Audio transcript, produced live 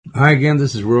Hi again,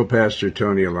 this is World Pastor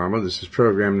Tony Alamo. This is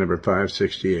program number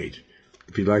 568.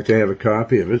 If you'd like to have a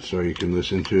copy of it so you can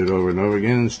listen to it over and over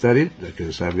again and study it,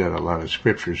 because I've got a lot of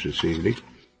scriptures this evening,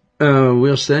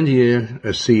 we'll send you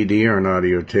a CD or an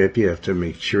audio tape. You have to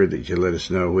make sure that you let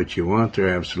us know what you want.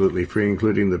 They're absolutely free,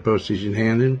 including the postage and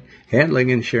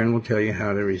handling, and Sharon will tell you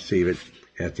how to receive it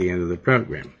at the end of the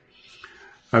program.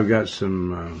 I've got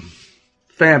some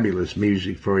fabulous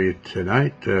music for you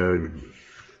tonight.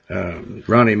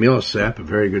 Ronnie Millsap, a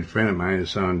very good friend of mine,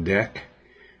 is on deck,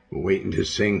 waiting to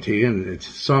sing to you. And the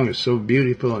song is so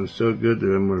beautiful and so good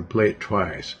that I'm going to play it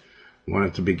twice. One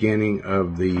at the beginning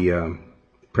of the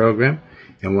program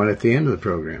and one at the end of the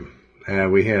program.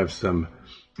 We have some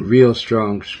real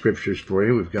strong scriptures for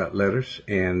you. We've got letters.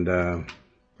 And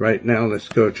right now, let's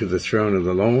go to the throne of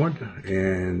the Lord.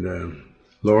 And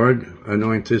Lord,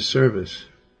 anoint this service.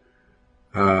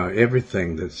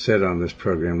 Everything that's said on this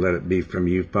program, let it be from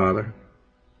you, Father.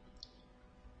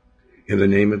 In the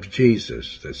name of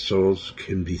Jesus, that souls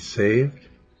can be saved,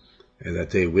 and that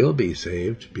they will be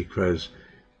saved, that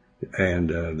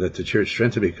the church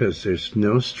strengthen, because there's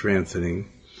no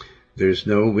strengthening, there's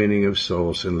no winning of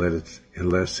souls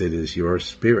unless it is your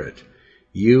Spirit.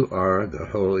 You are the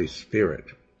Holy Spirit.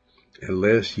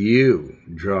 Unless you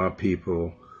draw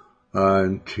people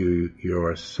unto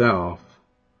yourself,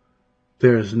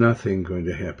 there's nothing going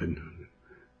to happen.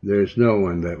 There's no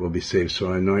one that will be saved.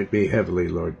 So anoint me heavily,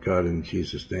 Lord God, in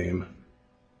Jesus' name.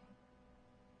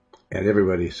 And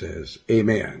everybody says,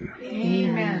 Amen.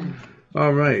 Amen.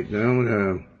 All right.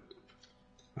 Now,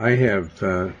 I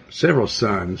have several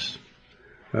sons.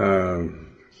 A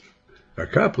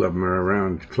couple of them are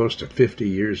around close to 50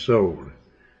 years old.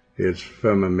 It's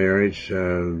from a marriage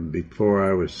before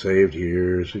I was saved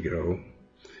years ago.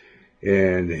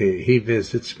 And he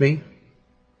visits me.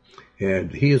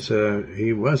 And he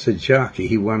was a jockey.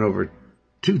 He won over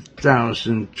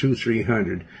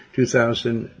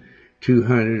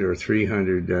 2,200 or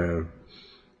 300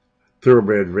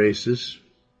 thoroughbred races.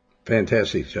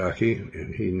 Fantastic jockey.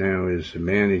 And he now is a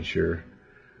manager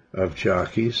of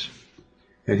jockeys.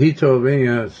 And he told me,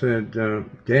 I said,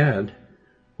 Dad,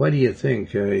 what do you think?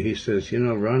 He says,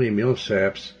 Ronnie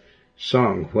Millsap's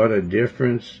song, What a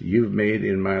Difference You've Made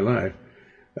in My Life.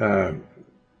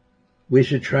 We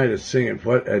should try to sing it,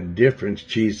 What a Difference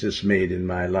Jesus Made in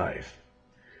My Life.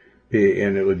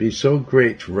 And it would be so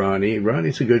great, Ronnie.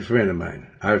 Ronnie's a good friend of mine.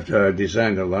 I've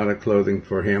designed a lot of clothing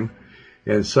for him.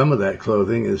 And some of that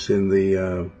clothing is in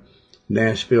the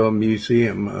Nashville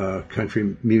Museum,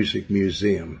 Country Music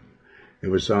Museum. It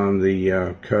was on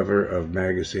the cover of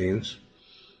magazines.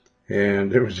 And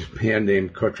there was a man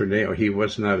named Cotroneo. He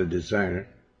was not a designer.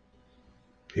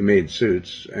 He made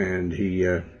suits, and he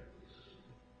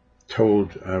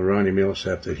told Ronnie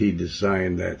Millsap that he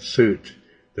designed that suit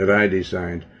that I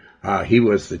designed. He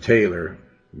was the tailor,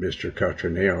 Mr.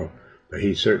 Cotroneo, but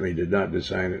he certainly did not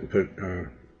design it and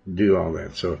do all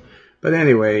that. But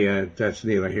anyway, that's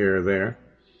neither here or there.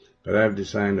 But I've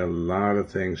designed a lot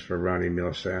of things for Ronnie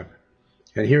Millsap.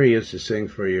 And here he is to sing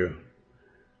for you.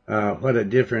 What a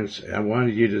difference. I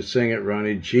wanted you to sing it,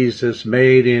 Ronnie. Jesus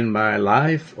Made in My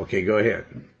Life. Okay, go ahead.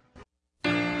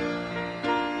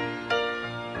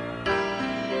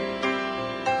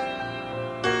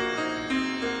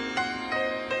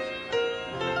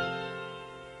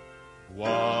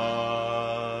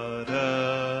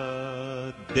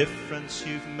 Difference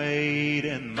you've made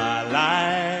in my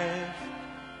life.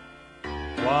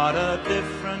 What a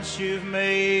difference you've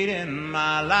made in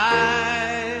my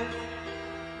life.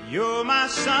 You're my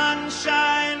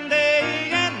sunshine day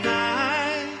and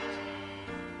night.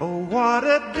 Oh, what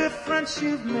a difference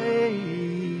you've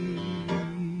made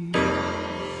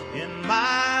in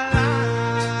my life.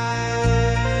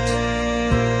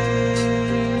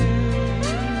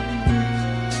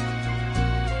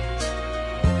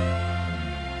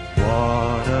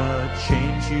 What a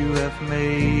change you have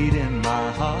made in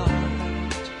my heart.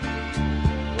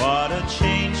 What a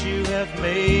change you have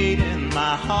made in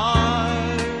my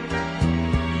heart.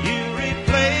 You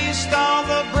replaced all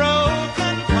the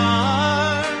broken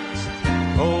parts.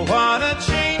 Oh, what a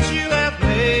change you have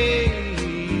made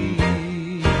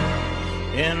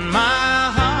in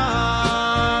my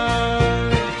heart.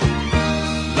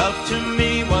 Love to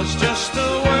me was just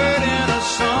a word in a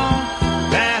song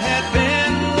that had been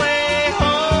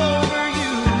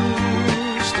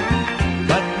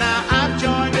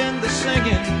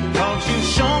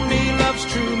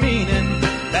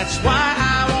that's why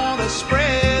I want to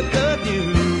spread the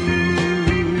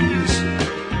news.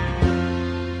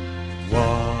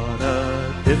 What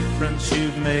a difference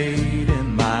you've made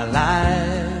in my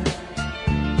life.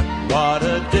 What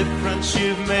a difference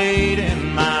you've made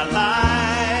in my life.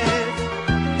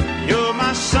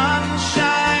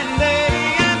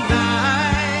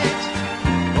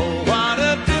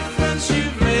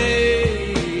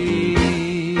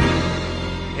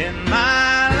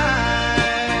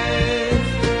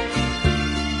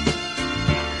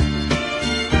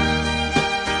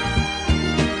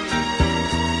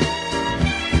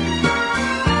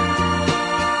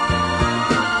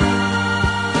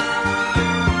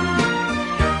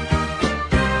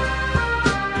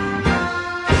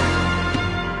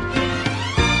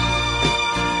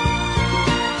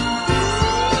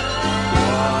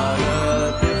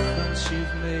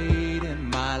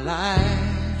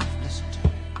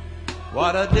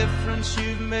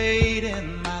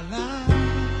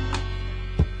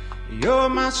 You're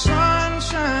my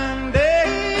sunshine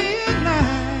day and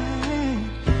night.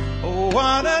 Oh,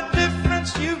 what a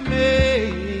difference you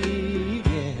made,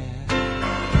 yeah.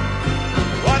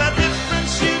 What a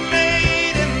difference you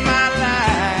made in my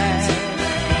life.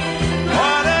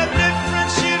 What a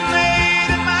difference you made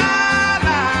in my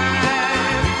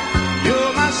life.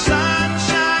 You're my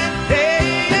sunshine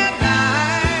day and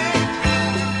night.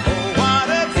 Oh, what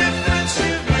a difference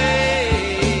you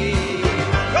made.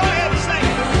 Go ahead and sing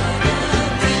it.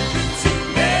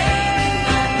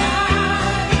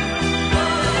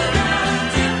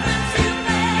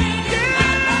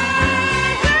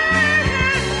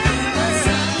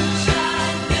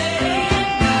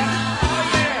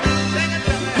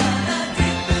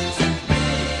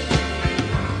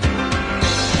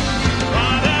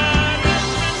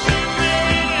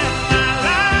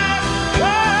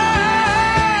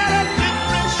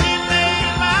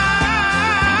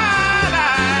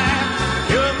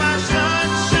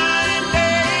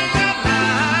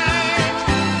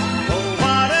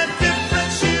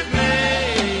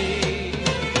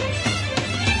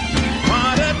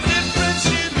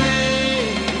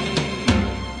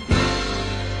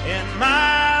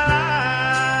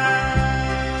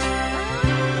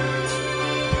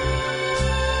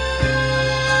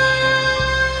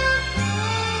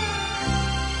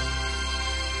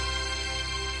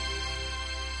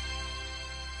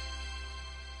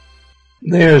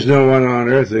 There's no one on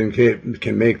earth that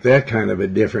can make that kind of a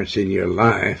difference in your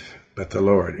life but the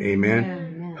Lord. Amen?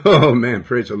 Amen. Oh, man,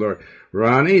 praise the Lord.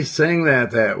 Ronnie, sing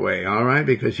that way, all right?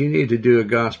 Because you need to do a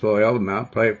gospel album. I'll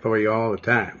play it for you all the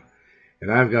time.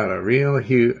 And I've got a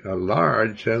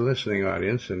large listening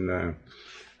audience, and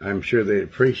I'm sure they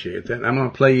appreciate that. I'm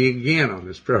going to play you again on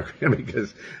this program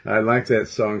because I like that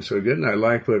song so good, and I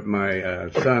like what my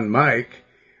son Mike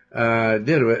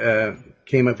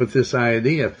came up with this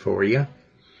idea for you.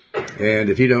 And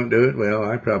if you don't do it, well,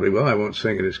 I probably will. I won't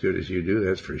sing it as good as you do,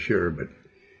 that's for sure. But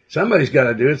somebody's got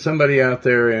to do it. Somebody out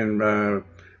there in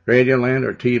radio land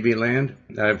or TV land.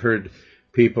 I've heard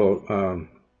people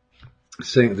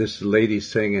sing, this lady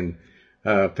singing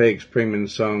Paige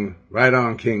Springman's song, Right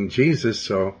On King Jesus.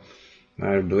 So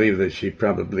I believe that she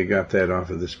probably got that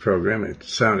off of this program. It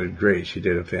sounded great. She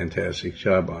did a fantastic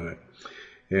job on it.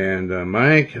 And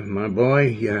Mike, my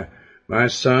boy, my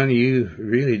son, you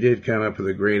really did come up with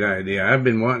a great idea. I've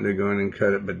been wanting to go in and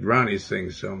cut it, but Ronnie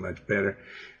sings so much better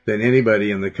than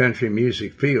anybody in the country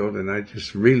music field, and I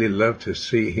just really love to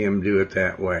see him do it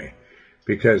that way,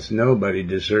 because nobody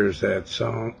deserves that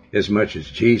song as much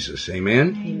as Jesus.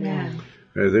 Amen? Amen.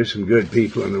 There's some good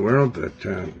people in the world, but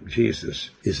Jesus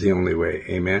is the only way.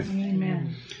 Amen?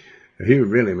 Amen. He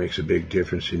really makes a big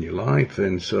difference in your life,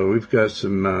 and so we've got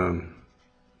some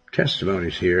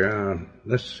testimonies here.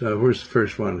 Where's the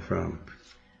first one from?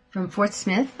 From Fort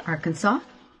Smith, Arkansas.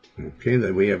 Okay,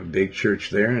 that we have a big church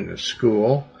there and a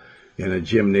school and a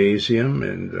gymnasium,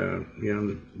 and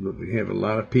we have a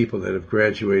lot of people that have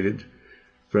graduated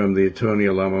from the Tony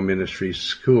Alamo Ministries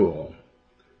School,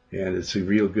 and it's a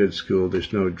real good school.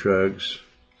 There's no drugs,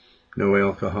 no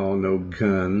alcohol, no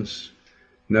guns,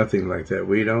 nothing like that.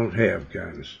 We don't have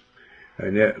guns.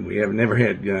 We have never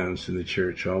had guns in the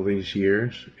church all these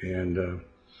years, and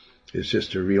it's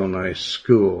just a real nice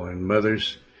school, and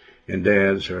mothers and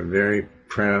dads are very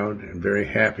proud and very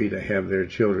happy to have their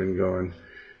children going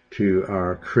to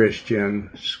our Christian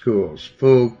schools,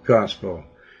 full gospel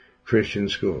Christian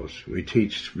schools. We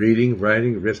teach reading,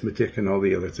 writing, arithmetic, and all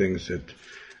the other things that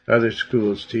other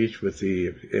schools teach, with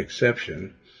the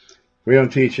exception, we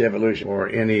don't teach evolution or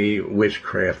any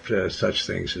witchcraft, such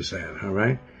things as that, all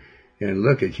right? And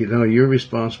look at, you're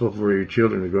responsible for your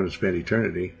children who are going to spend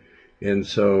eternity. And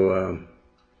so,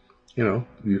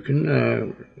 you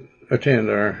can attend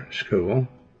our school.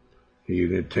 You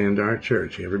can attend our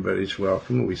church. Everybody's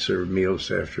welcome. We serve meals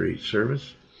after each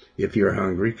service. If you're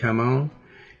hungry, come on.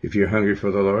 If you're hungry for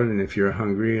the Lord, and if you're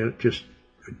hungry, just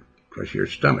because your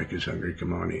stomach is hungry,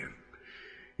 come on in.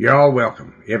 You're all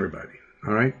welcome, everybody.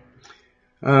 All right?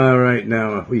 All right,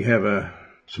 now we have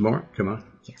some more. Come on.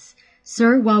 Yes.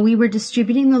 Sir, while we were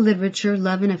distributing the literature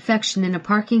Love and Affection in a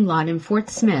parking lot in Fort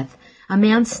Smith, a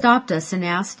man stopped us and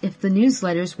asked if the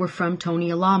newsletters were from Tony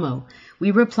Alamo.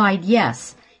 We replied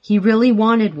yes. He really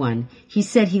wanted one. He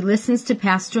said he listens to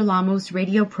Pastor Lamo's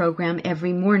radio program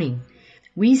every morning.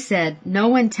 We said, no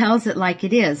one tells it like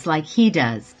it is, like he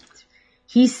does.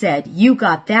 He said, you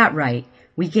got that right.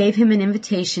 We gave him an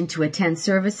invitation to attend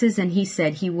services, and he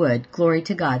said he would. Glory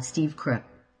to God, Steve Crook.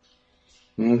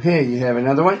 Okay, you have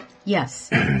another one? Yes.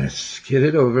 Let's get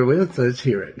it over with. Let's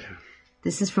hear it.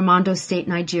 This is from Ondo State,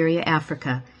 Nigeria,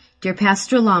 Africa. Dear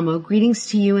Pastor Lamo, greetings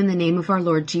to you in the name of our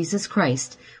Lord Jesus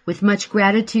Christ, with much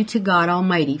gratitude to God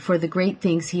Almighty for the great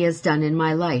things He has done in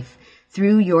my life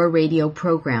through your radio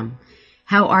program.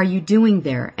 How are you doing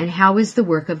there, and how is the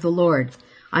work of the Lord?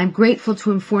 I'm grateful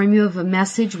to inform you of a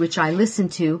message which I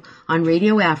listened to on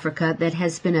Radio Africa that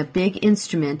has been a big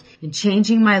instrument in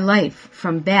changing my life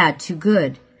from bad to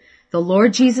good. The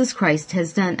Lord Jesus Christ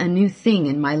has done a new thing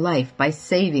in my life by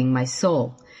saving my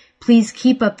soul. Please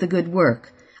keep up the good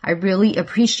work. I really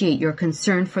appreciate your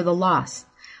concern for the lost.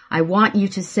 I want you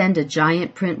to send a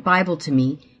giant print Bible to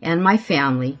me and my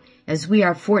family, as we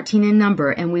are 14 in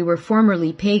number and we were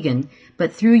formerly pagan,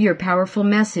 but through your powerful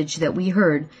message that we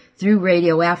heard through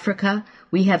Radio Africa,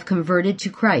 we have converted to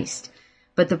Christ.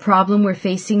 But the problem we're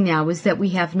facing now is that we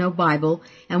have no Bible,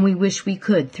 and we wish we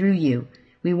could through you.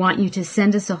 We want you to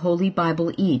send us a Holy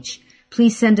Bible each.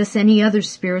 Please send us any other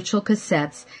spiritual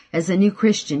cassettes as a new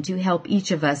Christian to help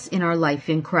each of us in our life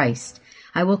in Christ.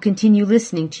 I will continue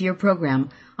listening to your program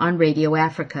on Radio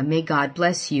Africa. May God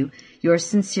bless you. Yours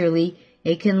sincerely,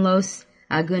 Akinlos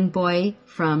Agunboy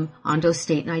from Ondo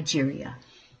State, Nigeria.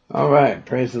 All right,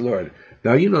 praise the Lord.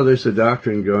 Now, you know there's a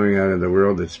doctrine going on in the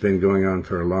world that's been going on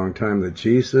for a long time, that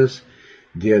Jesus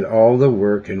did all the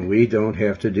work and we don't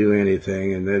have to do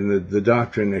anything. And then the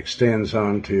doctrine extends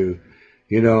on to,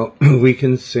 we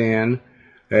can sin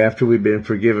after we've been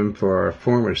forgiven for our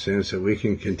former sins, that we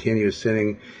can continue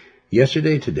sinning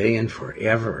yesterday, today, and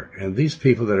forever. And these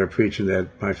people that are preaching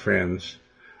that, my friends,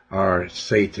 are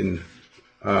satanic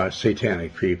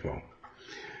people.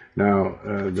 Now,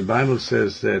 the Bible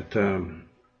says that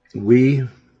we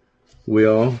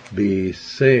will be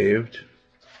saved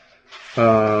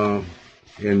and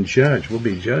judged. We'll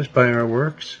be judged by our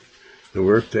works, the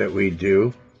work that we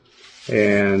do,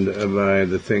 and by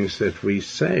the things that we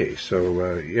say. So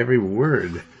every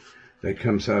word that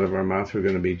comes out of our mouth we're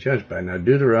going to be judged by. Now,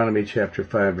 Deuteronomy chapter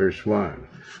 5, verse 1. I'm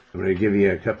going to give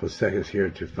you a couple of seconds here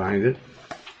to find it.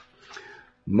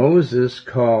 Moses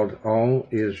called all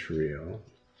Israel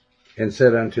and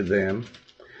said unto them,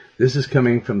 this is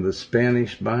coming from the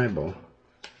Spanish Bible.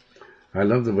 I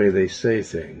love the way they say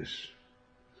things.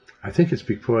 I think it's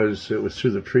because it was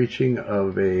through the preaching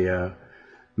of a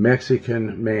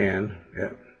Mexican man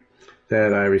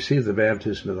that I received the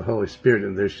baptism of the Holy Spirit,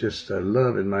 and there's just a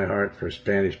love in my heart for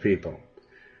Spanish people,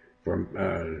 for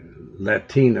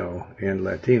Latino and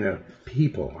Latina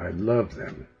people. I love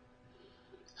them.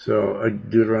 So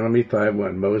Deuteronomy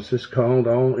 5:1, Moses called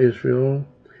all Israel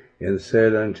and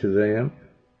said unto them,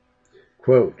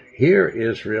 quote, hear,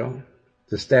 Israel,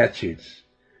 the statutes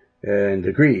and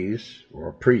decrees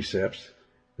or precepts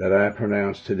that I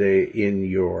pronounce today in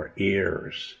your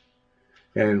ears.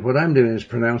 And what I'm doing is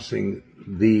pronouncing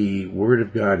the Word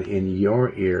of God in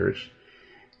your ears.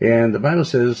 And the Bible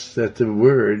says that the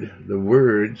words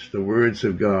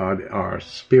of God are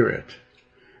spirit.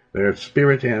 They're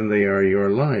spirit and they are your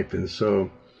life. And so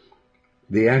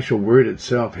the actual Word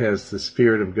itself has the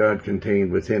Spirit of God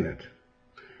contained within it.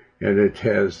 And it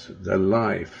has the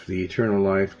life, the eternal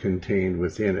life contained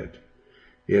within it.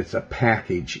 It's a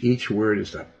package. Each word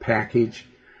is a package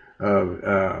of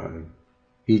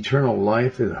eternal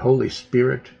life in the Holy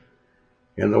Spirit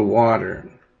and the water,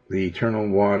 the eternal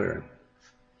water.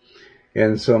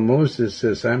 And so Moses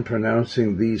says, I'm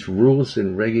pronouncing these rules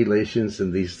and regulations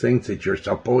and these things that you're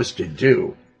supposed to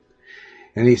do.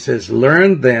 And he says,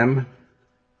 learn them.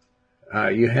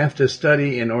 You have to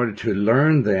study in order to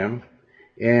learn them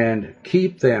and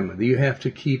keep them. You have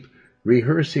to keep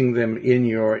rehearsing them in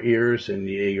your ears and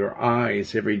your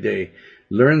eyes every day.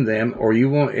 Learn them or you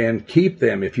won't, and keep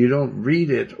them if you don't read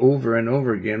it over and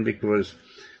over again, because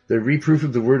the reproof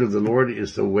of the word of the Lord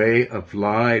is the way of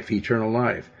life, eternal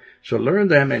life. So learn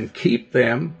them and keep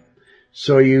them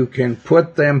so you can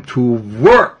put them to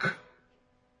work.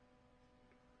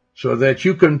 So that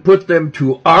you can put them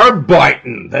to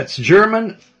arbeiten, that's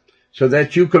German, so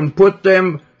that you can put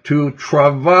them to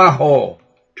trabajo,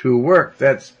 to work,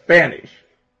 that's Spanish.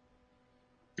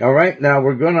 All right, now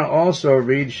we're going to also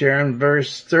read, Sharon,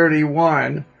 verse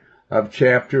 31 of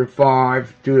chapter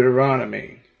 5,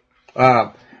 Deuteronomy.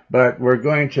 But we're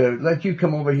going to let you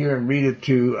come over here and read it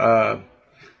to,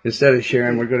 instead of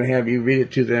Sharon, we're going to have you read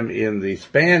it to them in the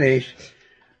Spanish.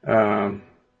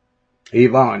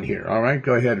 Yvonne here. All right,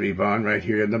 go ahead, Yvonne, right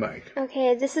here in the mic.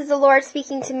 Okay, this is the Lord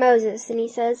speaking to Moses, and he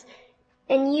says,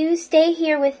 and you stay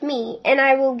here with me, and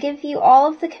I will give you all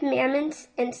of the commandments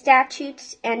and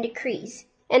statutes and decrees,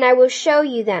 and I will show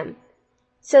you them,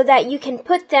 so that you can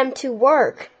put them to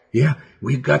work. Yeah,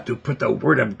 we've got to put the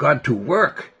word of God to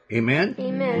work. Amen?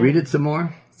 Amen. Read it some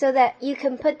more. So that you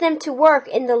can put them to work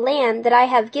in the land that I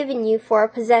have given you for a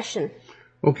possession.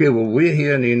 Okay, well, we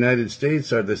here in the United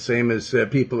States are the same as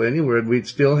people anywhere. We'd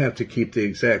still have to keep the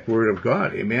exact word of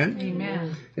God. Amen?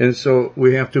 Amen. And so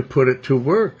we have to put it to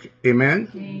work.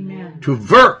 Amen? Amen. To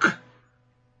work.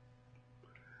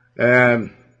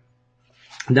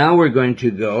 Now we're going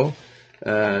to go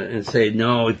and say,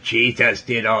 no, Jesus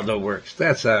did all the works.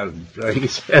 That's he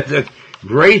said that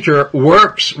greater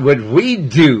works would we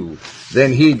do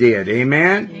than he did.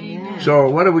 Amen? Amen. So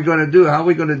what are we going to do? How are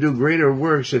we going to do greater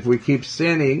works if we keep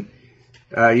sinning?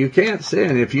 You can't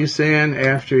sin. If you sin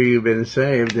after you've been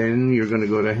saved, then you're going to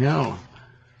go to hell.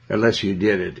 Unless you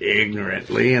did it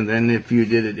ignorantly. And then if you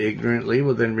did it ignorantly,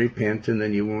 well, then repent and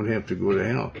then you won't have to go to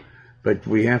hell. But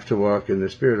we have to walk in the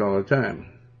Spirit all the time.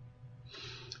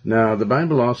 Now, the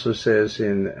Bible also says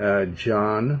in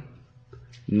John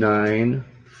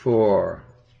 9:4,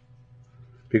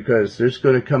 because there's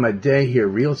going to come a day here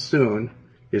real soon,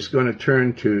 it's going to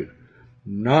turn to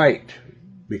night,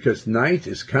 because night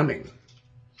is coming.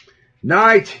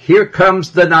 Night, here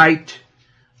comes the night,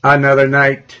 another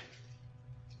night.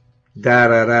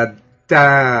 Da-da-da-da-da.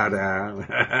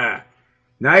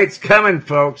 Night's coming,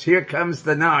 folks. Here comes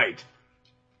the night.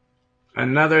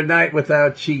 Another night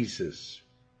without Jesus.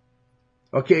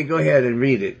 Okay, go ahead and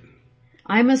read it.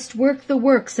 I must work the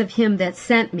works of him that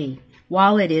sent me,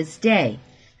 while it is day.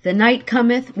 The night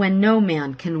cometh when no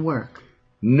man can work.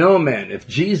 No man. If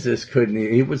Jesus couldn't,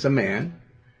 he was a man,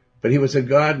 but he was a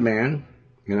God-man,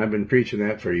 and I've been preaching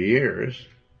that for years.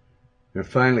 And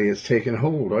finally it's taken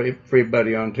hold.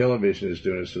 Everybody on television is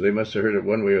doing it, so they must have heard it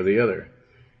one way or the other.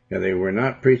 And they were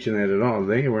not preaching that at all.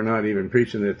 They were not even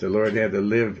preaching that the Lord had to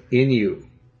live in you.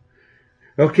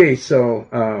 Okay,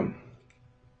 so,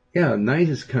 night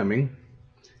is coming.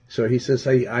 So he says,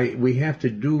 we have to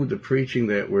do the preaching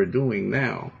that we're doing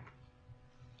now.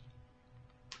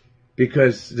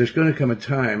 Because there's going to come a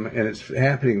time, and it's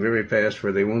happening very fast,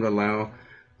 where they won't allow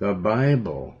the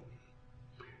Bible,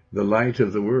 the light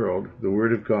of the world, the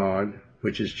Word of God,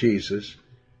 which is Jesus,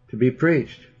 to be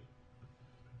preached.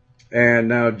 And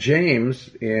now James,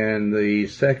 in the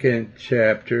 2nd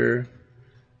chapter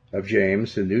of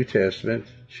James, the New Testament,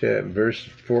 verse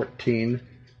 14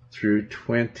 through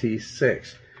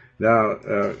 26. Now,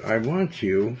 I want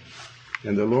you,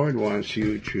 and the Lord wants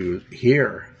you to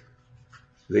hear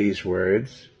these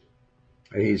words,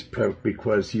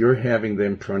 because you're having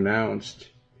them pronounced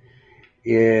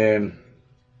in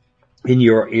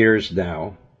your ears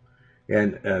now,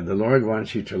 and the Lord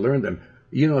wants you to learn them.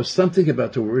 You know, something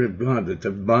about the Word of God,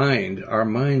 that our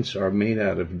minds are made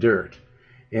out of dirt,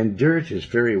 and dirt is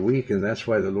very weak, and that's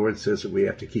why the Lord says that we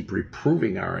have to keep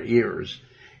reproving our ears,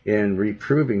 and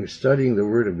studying the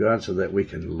Word of God so that we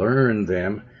can learn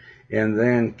them, and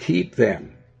then keep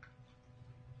them.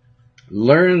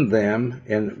 Learn them,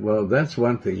 and, well, that's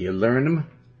one thing. You learn them,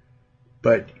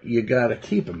 but you got to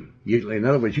keep them. In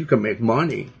other words, you can make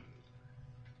money,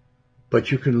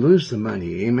 but you can lose the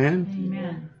money. Amen?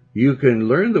 Amen. You can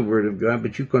learn the Word of God,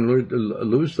 but you can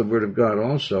lose the Word of God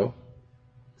also.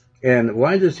 And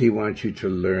why does he want you to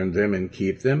learn them and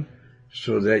keep them?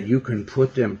 So that you can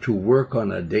put them to work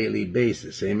on a daily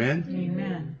basis. Amen?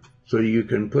 Amen. So you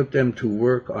can put them to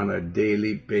work on a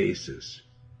daily basis.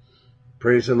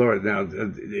 Praise the Lord. Now,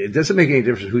 it doesn't make any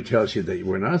difference who tells you that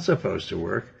we're not supposed to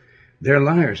work. They're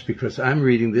liars, because I'm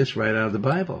reading this right out of the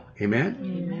Bible. Amen?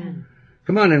 Amen.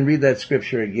 Come on and read that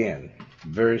scripture again.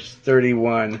 Verse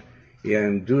 31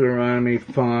 in Deuteronomy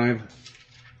 5,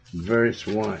 verse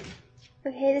 1.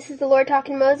 Okay, this is the Lord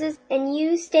talking to Moses. And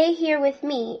you stay here with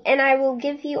me, and I will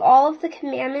give you all of the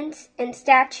commandments and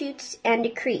statutes and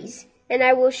decrees. And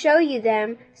I will show you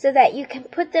them, so that you can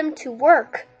put them to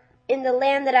work in the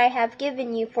land that I have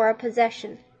given you for a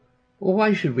possession. Well,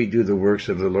 why should we do the works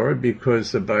of the Lord?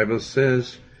 Because the Bible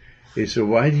says, so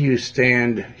why do you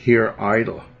stand here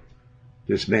idle?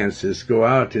 This man says, go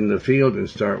out in the field and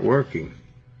start working.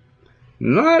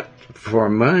 Not for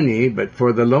money, but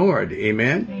for the Lord.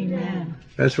 Amen? Amen.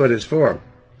 That's what it's for.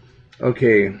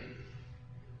 Okay.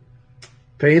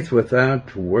 Faith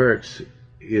without works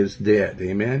is dead.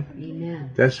 Amen? Amen.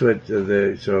 That's what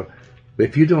so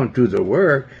if you don't do the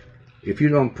work, if you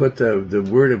don't put the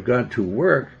Word of God to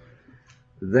work,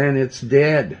 then it's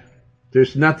dead.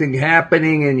 There's nothing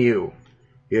happening in you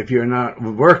if you're not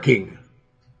working.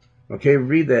 Okay,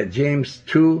 read that. James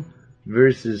 2,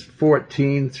 verses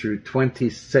 14 through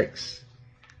 26.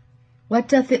 What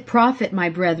doth it profit, my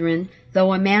brethren,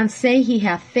 though a man say he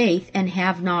hath faith and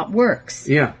have not works?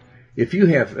 Yeah. If you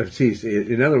have,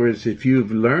 in other words, if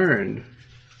you've learned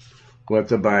what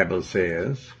the Bible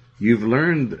says, you've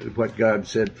learned what God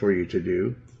said for you to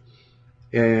do,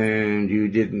 and you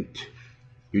didn't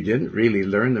You didn't really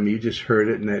learn them. You just heard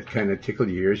it, and that kind of tickled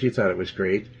your ears. You thought it was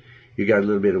great. You got a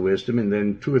little bit of wisdom, and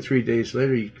then 2 or 3 days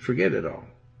later, you forget it all.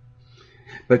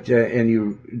 But and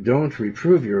you don't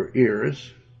reprove your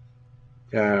ears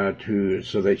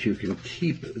so that you can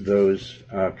keep those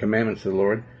commandments of the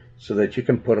Lord, so that you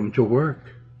can put them to work.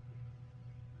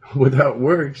 Without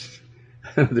works,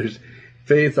 there's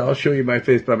faith. I'll show you my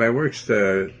faith by my works.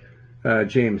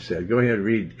 James said. Go ahead,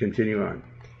 read. Continue on.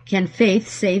 Can faith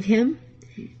save him?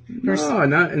 No,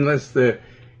 not unless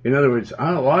in other words,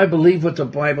 I believe what the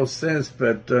Bible says,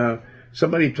 but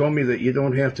somebody told me that you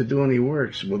don't have to do any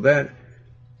works. Well,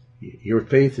 your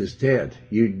faith is dead.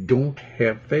 You don't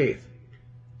have faith.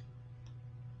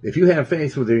 If you have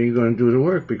faith, well, then you're going to do the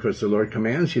work because the Lord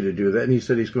commands you to do that, and He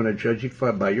said He's going to judge you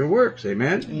by your works.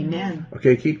 Amen? Amen.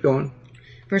 Okay, keep going.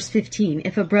 Verse 15,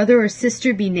 if a brother or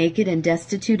sister be naked and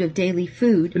destitute of daily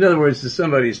food. In other words, if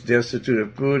somebody's destitute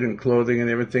of food and clothing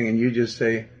and everything, and you just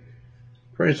say,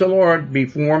 praise the Lord, be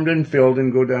formed and filled,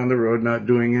 and go down the road not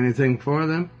doing anything for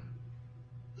them.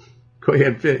 Go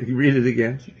ahead, read it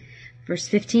again. Verse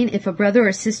 15, if a brother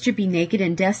or sister be naked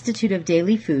and destitute of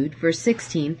daily food. Verse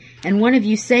 16, and one of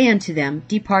you say unto them,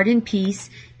 depart in peace,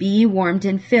 be ye warmed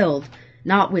and filled.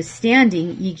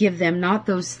 Notwithstanding, ye give them not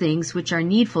those things which are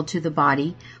needful to the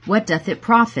body, what doth it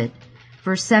profit?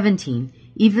 Verse 17,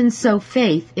 even so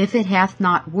faith, if it hath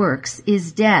not works,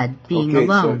 is dead, being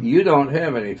alone. So you don't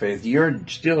have any faith. You're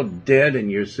still dead in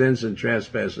your sins and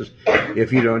trespasses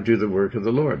if you don't do the work of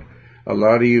the Lord. A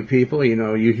lot of you people,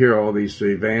 you hear all these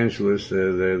evangelists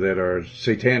that are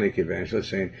satanic evangelists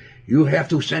saying, you have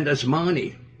to send us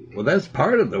money. Well, that's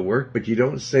part of the work, but you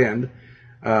don't send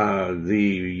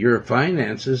your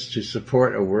finances to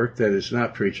support a work that is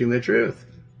not preaching the truth.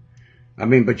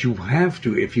 But you have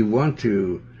to, if you want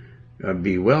to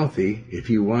be wealthy,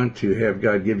 if you want to have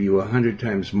God give you 100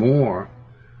 times more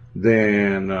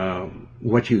than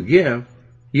what you give,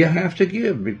 you have to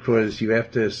give because you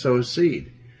have to sow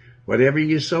seed. Whatever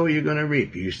you sow, you're going to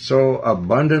reap. You sow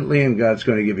abundantly, and God's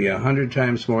going to give you 100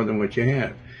 times more than what you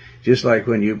have. Just like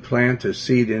when you plant a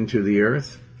seed into the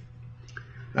earth,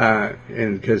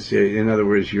 and because, in other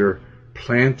words, you're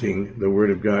planting the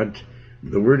Word of God.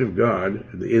 The Word of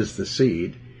God is the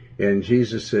seed, and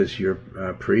Jesus says you're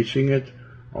preaching it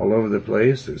all over the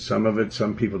place, and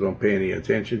some people don't pay any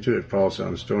attention to it, falls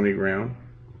on stony ground,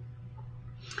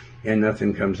 and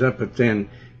nothing comes up. But then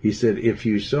He said, if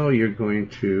you sow, you're going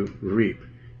to reap.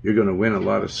 You're going to win a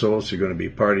lot of souls. You're going to be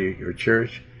part of your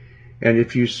church. And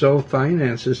if you sow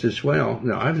finances as well.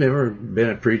 Now, I've never been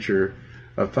a preacher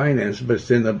of finance, but it's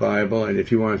in the Bible. And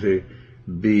if you want to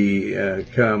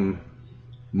become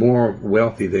more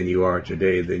wealthy than you are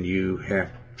today, then you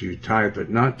have to tithe, but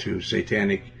not to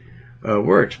satanic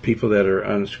works, people that are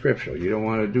unscriptural. You don't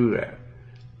want to do that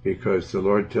because the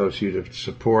Lord tells you to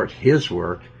support His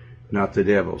work, not the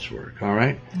devil's work. All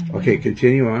right? Mm-hmm. Okay,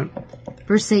 continue on.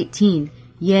 Verse 18,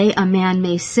 yea, a man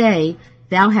may say,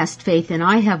 thou hast faith and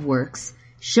I have works.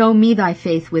 Show me thy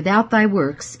faith without thy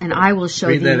works, and I will show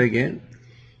thee. Read that again.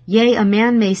 Yea, a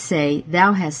man may say,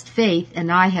 thou hast faith and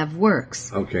I have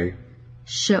works. Okay.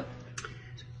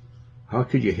 How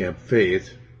could you have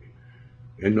faith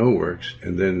and no works,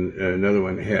 and then another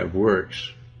one have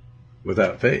works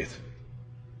without faith?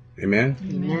 Amen?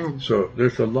 Amen. So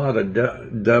there's a lot of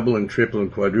double and triple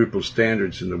and quadruple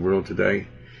standards in the world today,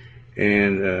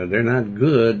 and they're not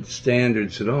good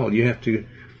standards at all.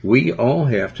 We all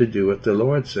have to do what the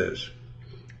Lord says.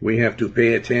 We have to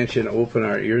pay attention, open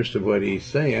our ears to what He's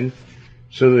saying,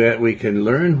 so that we can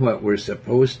learn what we're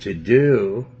supposed to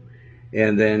do,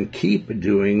 and then keep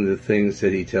doing the things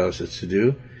that He tells us to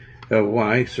do.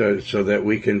 Why? So that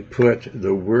we can put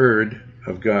the Word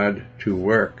of God to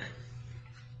work.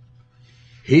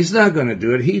 He's not going to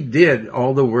do it. He did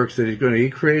all the works that He's going to. He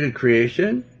created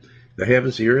creation, the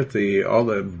heavens, the earth, all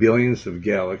the billions of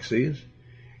galaxies.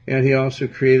 And He also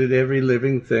created every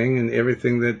living thing and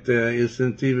everything that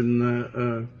isn't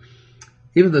even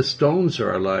the stones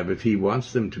are alive if He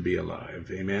wants them to be alive.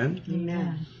 Amen?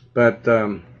 Amen. But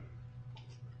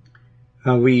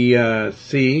we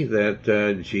see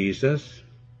that Jesus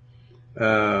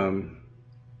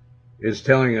is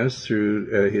telling us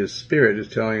through His Spirit is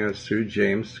telling us through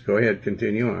James. Go ahead,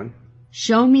 continue on.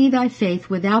 Show me thy faith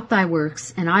without thy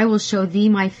works, and I will show thee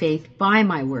my faith by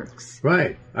my works.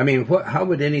 Right. How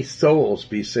would any souls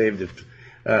be saved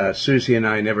if Susie and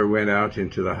I never went out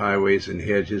into the highways and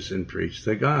hedges and preached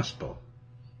the gospel?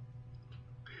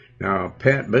 Now,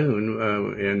 Pat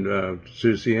Boone and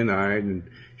Susie and I and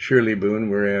Shirley Boone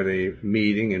were at a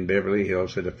meeting in Beverly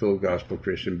Hills at a Full Gospel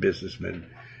Christian Businessman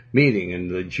meeting, and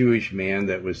the Jewish man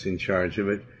that was in charge of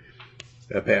it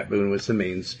Pat Boone was the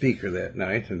main speaker that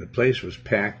night, and the place was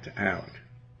packed out.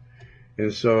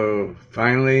 And so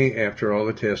finally, after all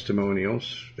the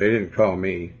testimonials, they didn't call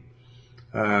me,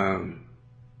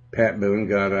 Pat Boone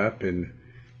got up and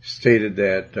stated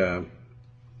that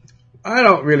I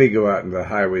don't really go out in the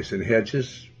highways and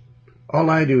hedges. All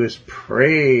I do is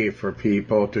pray for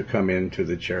people to come into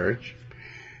the church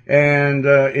and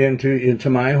into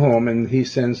my home, and he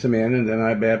sends them in, and then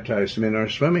I baptize them in our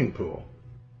swimming pool.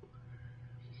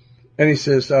 And he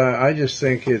says, I just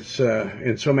think it's,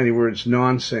 in so many words,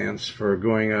 nonsense for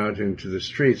going out into the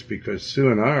streets, because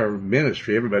soon our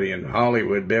ministry, everybody in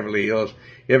Hollywood, Beverly Hills,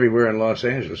 everywhere in Los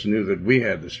Angeles knew that we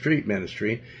had the street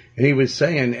ministry. And he was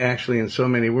saying, actually, in so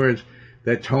many words,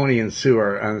 that Tony and Sue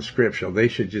are unscriptural. They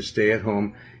should just stay at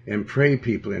home and pray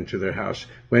people into their house.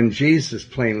 When Jesus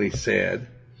plainly said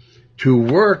to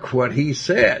work what he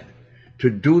said, to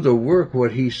do the work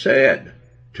what he said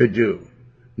to do,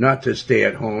 not to stay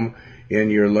at home in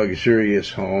your luxurious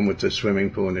home with the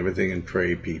swimming pool and everything and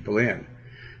pray people in.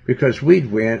 Because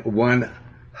we'd won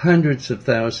hundreds of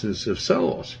thousands of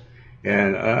souls.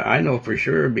 And I know for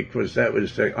sure, because that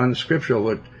was unscriptural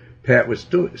what Pat was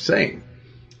saying.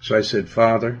 So I said,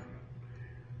 Father,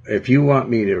 if you want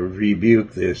me to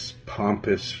rebuke this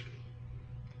pompous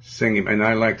singing, and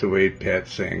I like the way Pat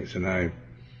sings, and I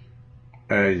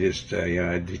just,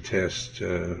 I detest,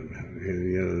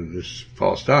 this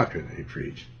false doctrine they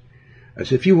preach. I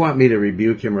said, if you want me to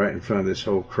rebuke him right in front of this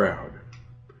whole crowd,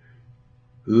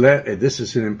 this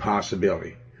is an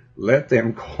impossibility. Let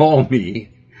them call me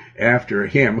after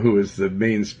him who is the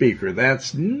main speaker.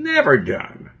 That's never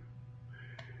done.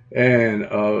 And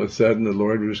all of a sudden the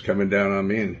Lord was coming down on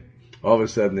me, and all of a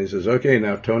sudden he says, okay,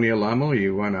 now Tony Alamo,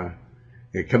 you want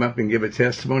to come up and give a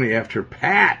testimony after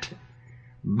Pat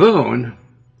Boone?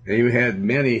 And he had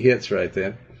many hits right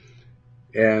then.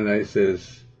 And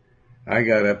I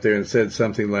got up there and said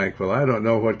something like, well, I don't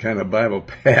know what kind of Bible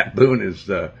Pat Boone is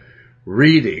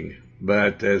reading,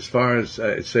 but as far as,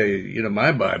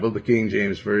 my Bible, the King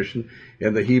James Version,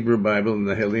 and the Hebrew Bible and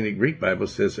the Hellenic Greek Bible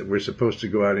says that we're supposed to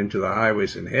go out into the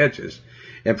highways and hedges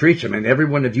and preach them. And every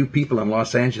one of you people in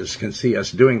Los Angeles can see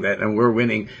us doing that, and we're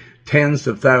winning tens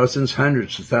of thousands,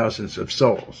 hundreds of thousands of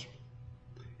souls.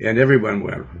 And everyone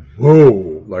went,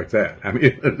 whoa, like that. I mean,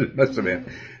 it must have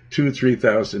been 2,000 or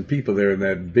 3,000 people there in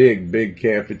that big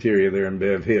cafeteria there in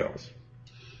Bev Hills.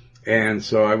 And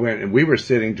so I went, and we were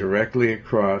sitting directly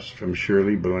across from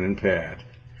Shirley Boone and Pat.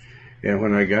 And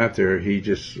when I got there, he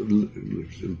just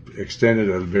extended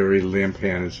a very limp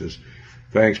hand and says,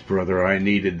 thanks, brother. I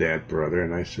needed that, brother.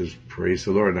 And I says, praise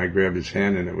the Lord. And I grabbed his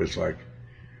hand, and it was like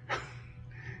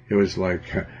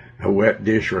a wet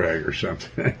dish rag or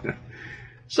something.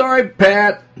 Sorry,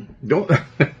 Pat. Don't.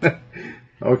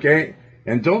 Okay.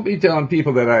 And don't be telling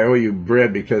people that I owe you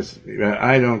bread, because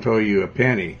I don't owe you a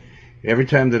penny. Every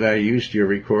time that I used your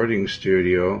recording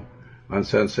studio on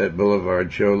Sunset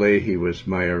Boulevard, Joe Leahy was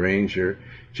my arranger,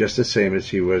 just the same as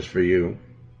he was for you.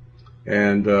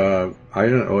 And I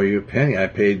don't owe you a penny. I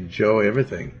paid Joe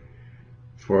everything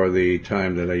for the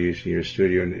time that I used in your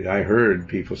studio. And I heard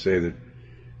people say that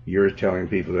you're telling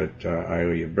people that I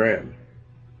owe you bread.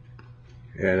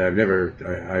 And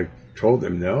I told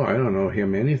them, no, I don't owe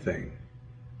him anything.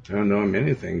 I don't know him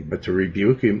anything but to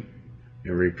rebuke him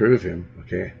and reprove him,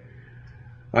 okay?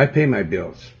 I pay my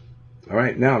bills. All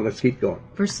right, now let's keep going.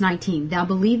 Verse 19, thou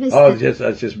believest...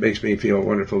 that just makes me feel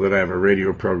wonderful that I have a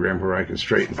radio program where I can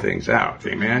straighten things out.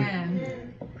 Amen?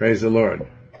 Amen. Praise the Lord.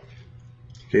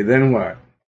 Okay, then what?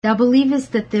 Thou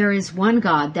believest that there is one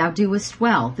God, thou doest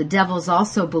well. The devils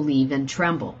also believe and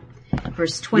tremble.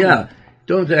 Verse 20. Yeah,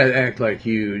 don't act like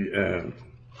you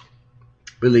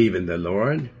believe in the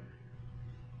Lord,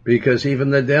 because even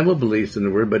the devil believes in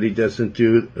the Word, but he doesn't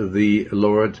do the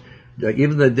Lord's...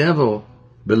 Even the devil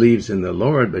believes in the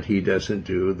Lord, but he doesn't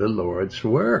do the Lord's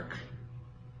work.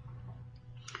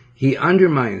 He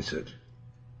undermines it.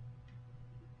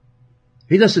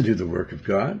 He doesn't do the work of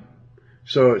God.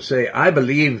 So say, I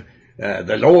believe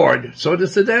the Lord, so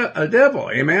does the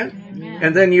devil. Amen? Amen?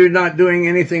 And then you're not doing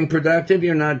anything productive.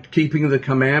 You're not keeping the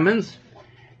commandments.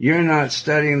 You're not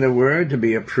studying the Word to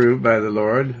be approved by the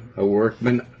Lord, a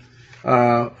workman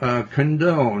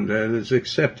condoned, that is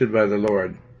accepted by the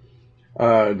Lord.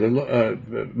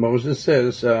 Moses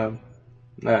says,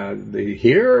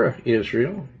 hear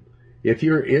Israel, if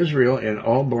you're Israel, and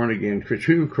all born-again,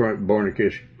 true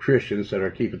born-again Christians that are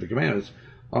keeping the commandments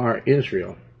are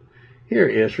Israel. Hear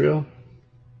Israel,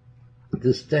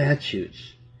 the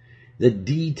statutes, the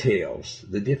details,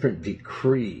 the different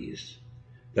decrees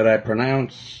that I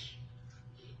pronounce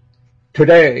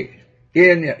today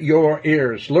in your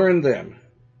ears. Learn them.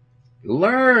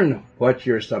 Learn what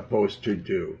you're supposed to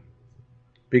do.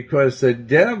 Because the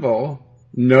devil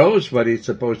knows what he's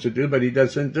supposed to do, but he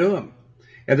doesn't do them.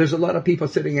 And there's a lot of people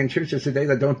sitting in churches today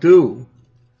that don't do.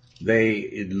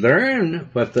 They learn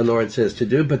what the Lord says to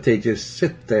do, but they just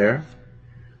sit there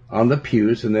on the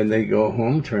pews, and then they go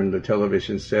home, turn the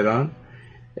television set on,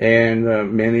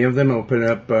 and many of them open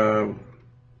up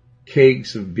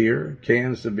kegs of beer,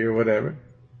 cans of beer, whatever.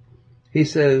 He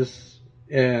says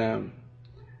that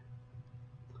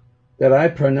I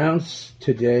pronounce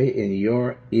today in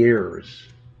your ears,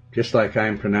 just like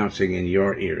I'm pronouncing in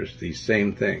your ears, these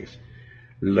same things.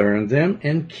 Learn them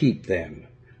and keep them.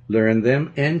 Learn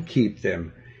them and keep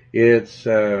them. It's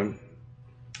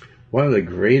one of the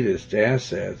greatest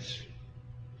assets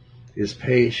is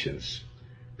patience.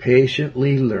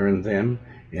 Patiently learn them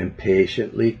and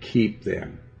patiently keep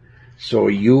them so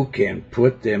you can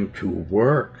put them to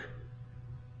work.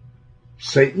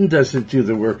 Satan doesn't do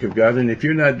the work of God, and if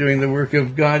you're not doing the work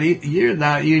of God, you're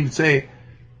not, you'd say,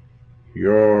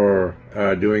 you're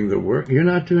doing the work. You're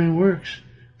not doing works.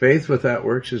 Faith without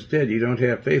works is dead. You don't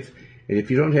have faith. And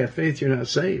if you don't have faith, you're not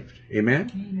saved.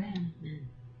 Amen? Amen.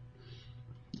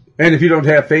 And if you don't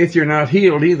have faith, you're not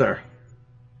healed either.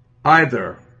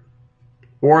 Either.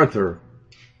 Orther.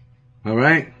 All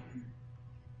right?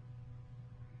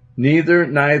 Neither,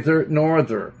 neither,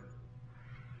 norther.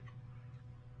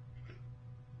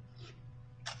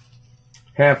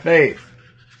 Have faith.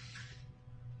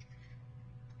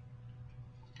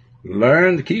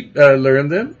 Learn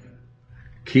them.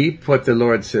 Keep what the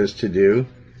Lord says to do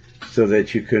so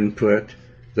that you can put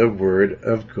the Word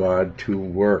of God to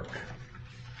work.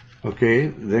 Okay,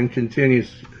 then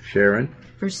continues Sharon.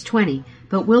 Verse 20.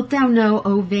 But wilt thou know,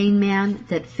 O vain man,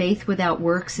 that faith without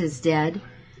works is dead?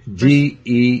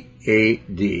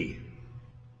 D-E-A-D.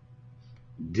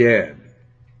 Dead.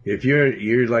 If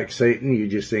you're like Satan, you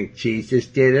just think Jesus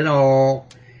did it all,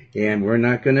 and we're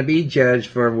not going to be judged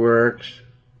for works.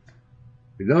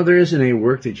 No, there isn't any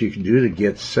work that you can do to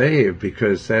get saved,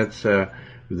 because that's the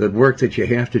work that you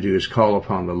have to do is call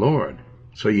upon the Lord.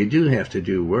 So you do have to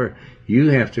do work. You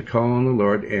have to call on the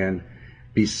Lord and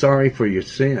be sorry for your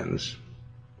sins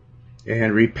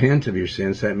and repent of your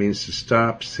sins. That means to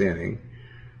stop sinning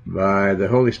by the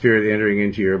Holy Spirit entering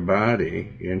into your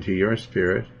body, into your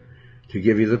spirit, to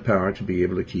give you the power to be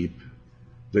able to keep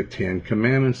the 10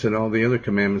 Commandments and all the other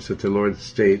commandments that the Lord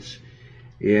states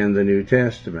in the New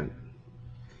Testament.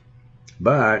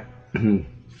 But, and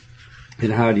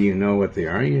how do you know what they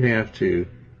are? You have to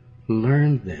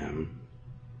learn them.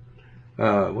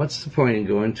 What's the point in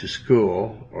going to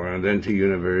school or then to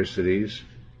universities,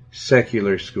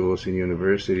 secular schools and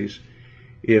universities,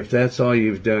 if that's all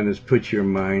you've done is put your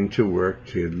mind to work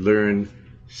to learn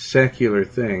secular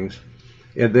things,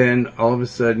 and then all of a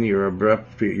sudden your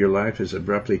life is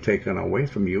abruptly taken away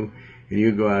from you, and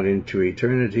you go out into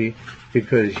eternity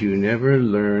because you never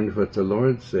learned what the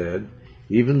Lord said,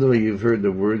 even though you've heard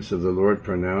the words of the Lord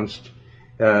pronounced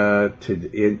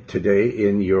today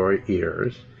in your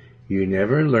ears. You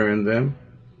never learned them,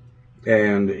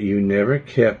 and you never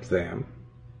kept them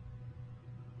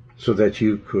so that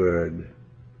you could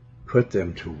put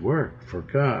them to work for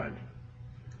God.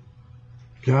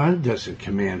 God doesn't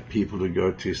command people to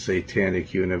go to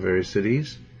satanic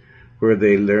universities where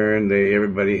they learn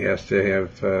everybody has to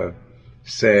have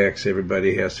sex,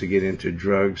 everybody has to get into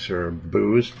drugs or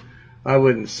booze. I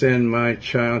wouldn't send my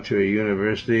child to a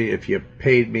university if you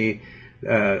paid me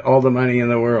all the money in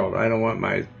the world. I don't want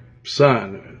my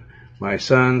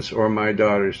sons or my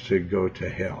daughters to go to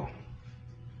hell.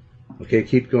 Okay,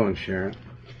 keep going, Sharon.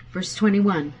 Verse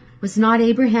 21. Was not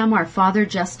Abraham our father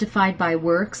justified by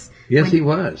works? Yes, he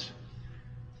was.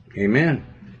 Amen.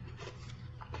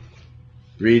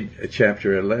 Read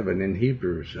chapter 11 in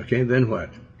Hebrews. Okay, then what?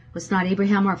 Was not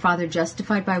Abraham our father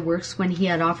justified by works when he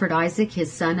had offered Isaac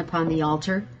his son upon the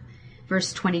altar?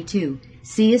 Verse 22.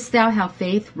 Seest thou how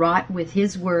faith wrought with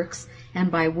his works, and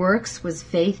by works was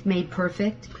faith made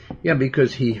perfect? Yeah,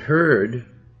 because he heard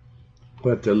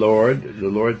what the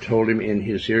Lord told him in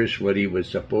his ears what he was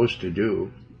supposed to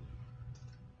do.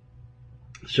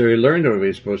 So he learned what he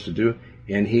was supposed to do,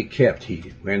 and he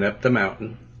went up the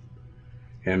mountain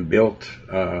and built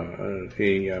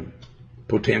a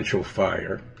potential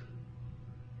fire,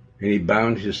 and he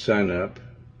bound his son up,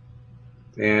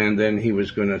 and then he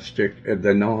was going to stick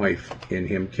the knife in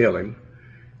him, kill him,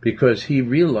 because he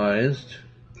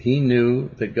knew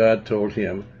that God told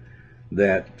him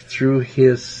that through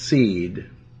his seed,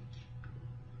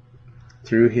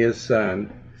 through his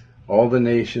son, all the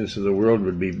nations of the world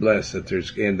would be blessed,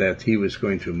 and that he was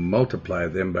going to multiply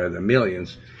them by the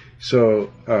millions.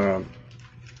 So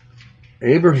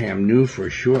Abraham knew for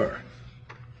sure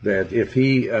that if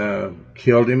he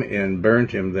killed him and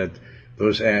burned him, that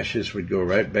those ashes would go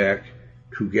right back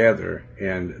together,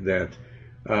 and that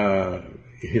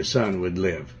his son would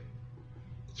live.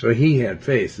 So he had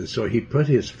faith, and so he put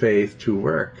his faith to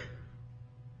work.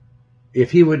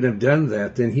 If he wouldn't have done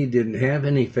that, then he didn't have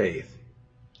any faith.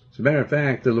 As a matter of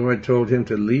fact, the Lord told him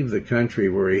to leave the country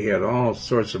where he had all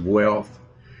sorts of wealth,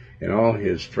 and all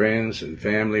his friends and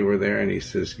family were there, and he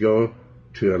says, go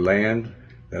to a land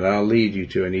that I'll lead you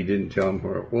to, and he didn't tell him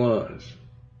where it was.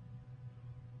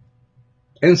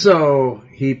 And so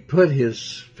he put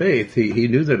his faith, he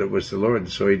knew that it was the Lord,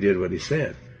 so he did what he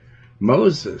said.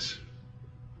 Moses,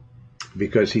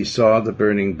 because he saw the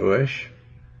burning bush,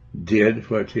 did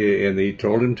what and he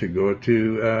told him to go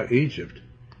to Egypt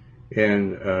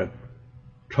and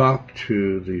talk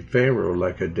to the Pharaoh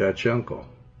like a Dutch uncle.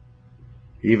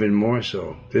 Even more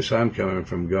so, this I'm coming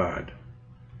from God.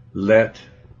 Let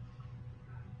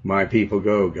my people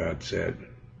go, God said.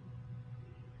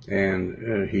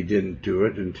 And he didn't do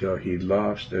it until he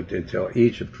lost it, until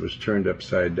Egypt was turned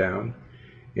upside down,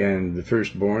 and the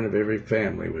firstborn of every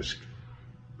family was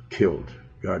killed.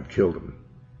 God killed them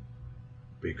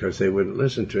because they wouldn't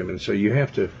listen to him. And so you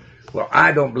have to, well,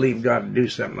 I don't believe God to do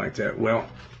something like that. Well,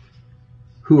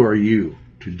 who are you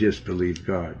to disbelieve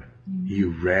God?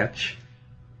 You wretch.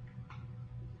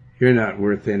 You're not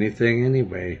worth anything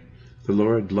anyway. The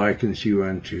Lord likens you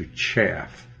unto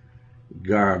chaff,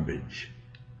 garbage.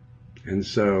 And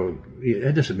so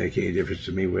it doesn't make any difference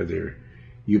to me whether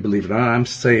you believe it. Oh, I'm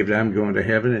saved, I'm going to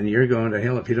heaven, and you're going to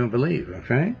hell if you don't believe,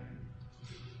 okay?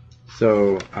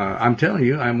 So I'm telling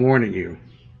you, I'm warning you.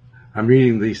 I'm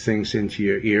reading these things into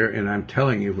your ear, and I'm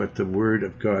telling you what the Word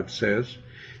of God says.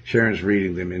 Sharon's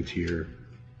reading them into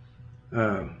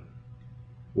your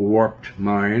warped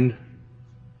mind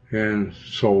and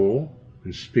soul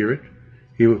and spirit.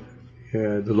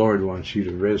 The Lord wants you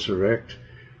to resurrect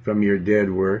from your dead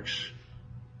works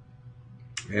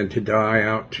and to die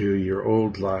out to your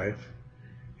old life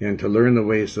and to learn the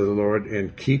ways of the Lord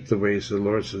and keep the ways of the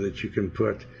Lord so that you can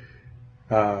put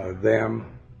the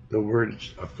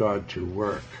words of God to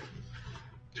work,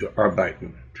 to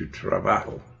arbeiten, to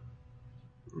trabajo.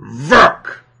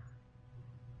 Work!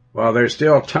 Well, there's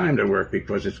still time to work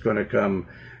because it's going to come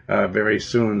very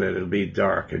soon that it'll be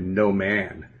dark and no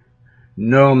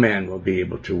man will be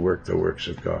able to work the works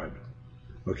of God.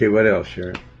 Okay, what else,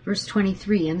 Sharon? Verse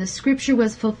 23, and the scripture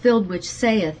was fulfilled which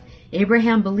saith,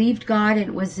 Abraham believed God, and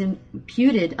it was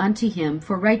imputed unto him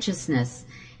for righteousness,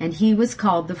 and he was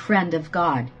called the friend of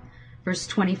God. Verse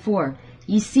 24,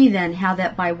 ye see then how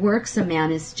that by works a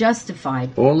man is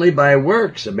justified. Only by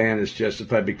works a man is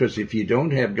justified, because if you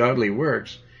don't have godly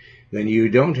works, then you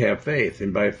don't have faith,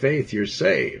 and by faith you're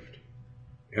saved.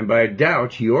 And by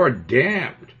doubt you're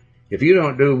damned. If you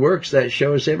don't do works, that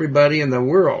shows everybody in the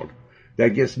world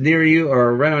that gets near you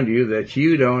or around you that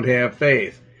you don't have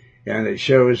faith. And it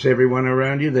shows everyone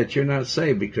around you that you're not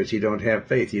saved because you don't have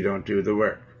faith. You don't do the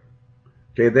work.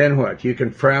 Okay, then what? You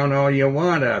can frown all you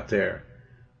want out there.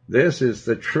 This is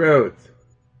the truth.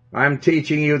 I'm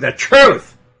teaching you the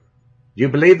truth. Do you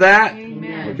believe that?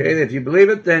 Amen. Okay, if you believe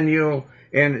it, then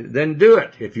then do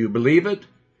it. If you believe it,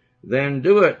 then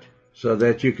do it, so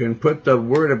that you can put the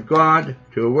Word of God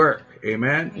to work.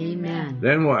 Amen? Amen.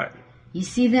 Then what? Ye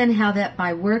see then how that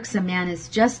by works a man is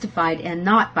justified, and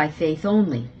not by faith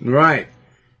only. Right.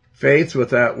 Faith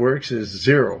without works is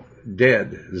zero,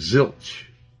 dead, zilch.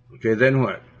 Okay, then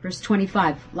what? Verse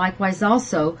 25, likewise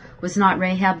also was not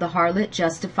Rahab the harlot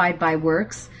justified by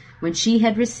works, when she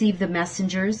had received the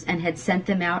messengers and had sent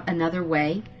them out another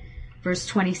way? Verse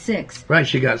 26. Right,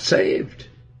 she got saved.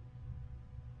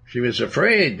 She was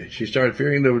afraid. She started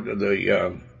fearing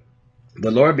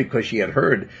the Lord because she had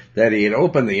heard that he had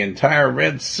opened the entire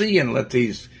Red Sea and let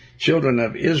these children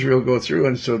of Israel go through.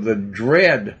 And so the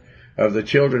dread of the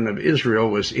children of Israel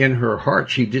was in her heart.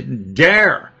 She didn't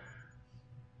dare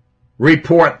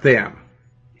report them.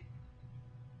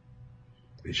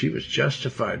 And she was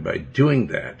justified by doing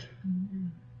that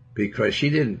because she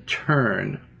didn't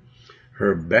turn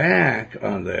her back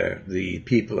on the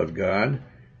people of God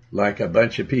like a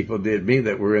bunch of people did me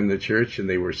that were in the church and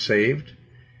they were saved.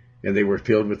 And they were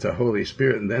filled with the Holy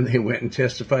Spirit, and then they went and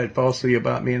testified falsely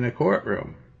about me in a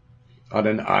courtroom on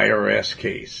an IRS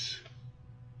case.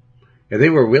 And they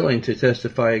were willing to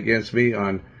testify against me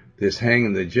on this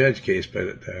hanging the judge case,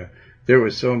 but there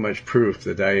was so much proof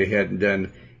that I hadn't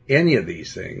done any of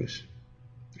these things,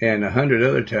 and 100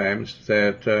 other times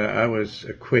that I was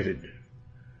acquitted.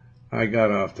 I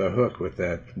got off the hook with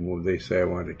that. Well, they say I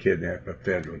wanted to kidnap a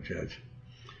federal judge.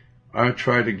 I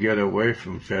try to get away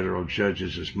from federal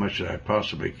judges as much as I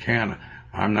possibly can.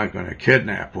 I'm not going to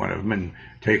kidnap one of them and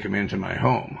take them into my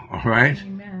home, all right?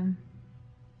 Amen.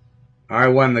 I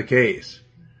won the case.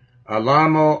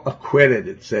 Alamo acquitted,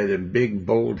 it said in big,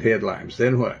 bold headlines.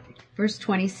 Then what? Verse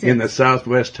 26. In the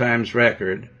Southwest Times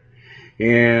Record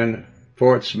in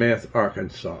Fort Smith,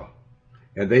 Arkansas.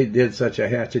 And they did such a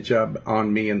hatchet job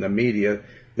on me in the media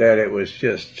that it was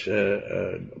just,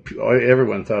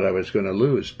 everyone thought I was going to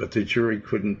lose. But the jury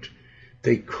couldn't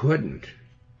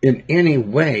in any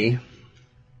way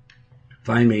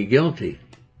find me guilty.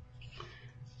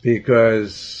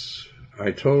 Because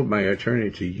I told my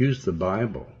attorney to use the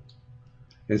Bible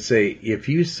and say, if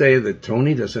you say that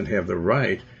Tony doesn't have the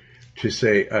right to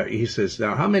say, he says,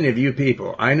 now how many of you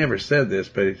people, I never said this,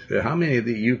 but how many of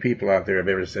you people out there have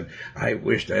ever said, I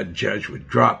wish that judge would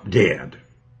drop dead?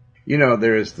 You know,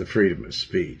 there is the freedom of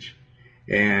speech.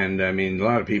 And, I mean, a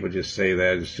lot of people just say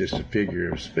that it's just a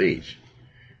figure of speech.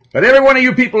 But every one of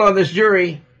you people on this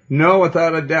jury know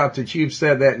without a doubt that you've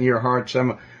said that in your heart,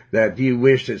 that you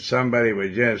wish that somebody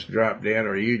would just drop dead,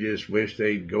 or you just wish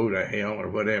they'd go to hell or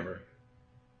whatever.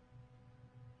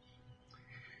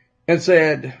 And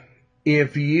said,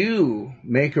 if you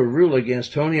make a rule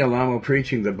against Tony Alamo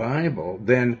preaching the Bible,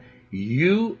 then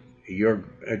you, your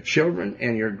children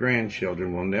and your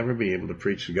grandchildren will never be able to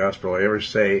preach the gospel or ever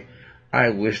say, I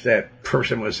wish that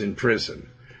person was in prison,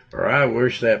 or I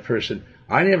wish that person...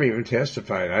 I never even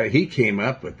testified. He came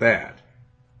up with that.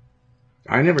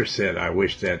 I never said I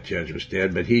wish that judge was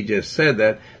dead, but he just said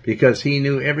that because he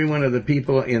knew every one of the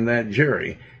people in that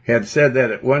jury had said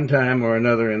that at one time or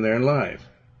another in their life.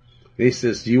 He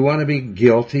says, do you want to be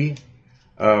guilty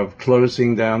of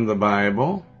closing down the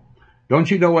Bible? Don't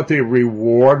you know what the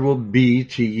reward will be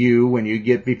to you when you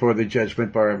get before the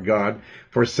judgment bar of God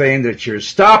for saying that you're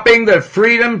stopping the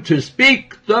freedom to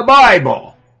speak the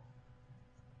Bible?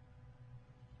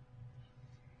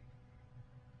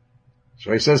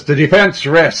 So he says, the defense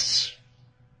rests.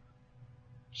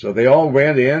 So they all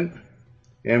went in,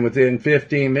 and within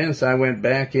 15 minutes I went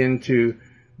back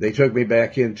they took me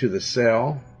back into the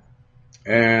cell,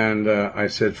 and I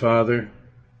said, Father,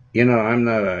 you know, I'm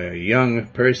not a young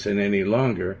person any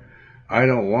longer. I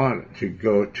don't want to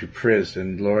go to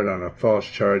prison, Lord, on a false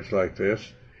charge like this.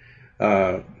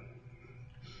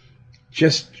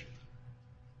 Just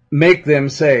make them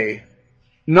say,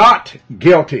 not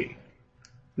guilty.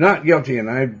 Not guilty. And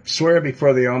I swear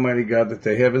before the Almighty God that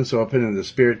the heavens opened and the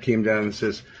Spirit came down and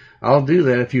says, I'll do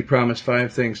that if you promise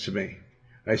 5 things to me.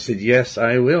 I said, yes,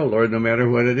 I will, Lord, no matter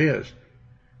what it is.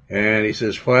 And he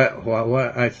says,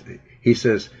 what? He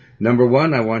says, number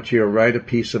 1, I want you to write a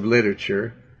piece of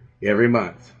literature every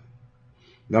month.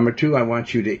 Number 2, I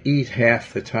want you to eat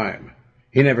half the time.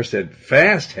 He never said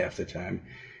fast half the time.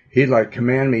 He'd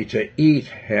command me to eat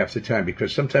half the time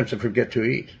because sometimes I forget to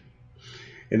eat.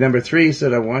 And number 3, he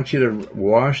said, I want you to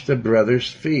wash the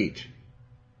brothers' feet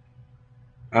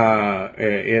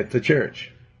at the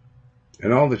church.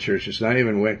 And all the churches. And I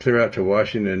even went clear out to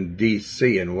Washington,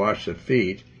 D.C. and washed the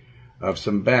feet of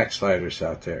some backsliders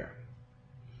out there.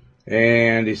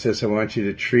 And he says, I want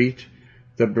you to treat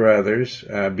the brothers.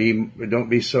 Don't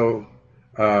be so...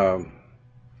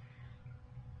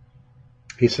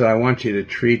 he said, I want you to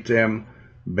treat them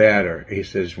better. He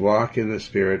says, walk in the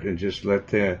Spirit and just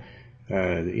let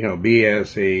be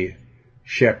as a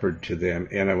shepherd to them,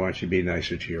 and I want you to be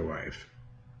nicer to your wife.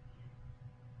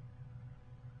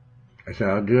 I said,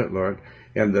 I'll do it, Lord.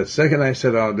 And the second I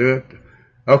said, I'll do it,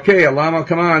 okay, Alamo,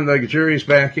 come on, the jury's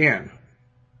back in.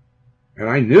 And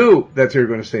I knew that they were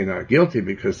going to say not guilty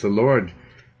because the Lord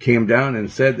came down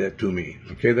and said that to me.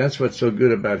 Okay, that's what's so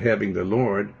good about having the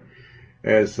Lord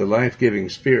as the life-giving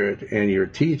Spirit and your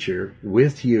teacher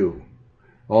with you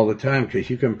all the time, because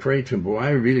you can pray to him. Boy,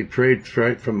 I really prayed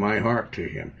right from my heart to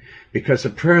him, because a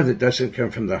prayer that doesn't come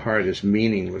from the heart is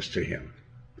meaningless to him.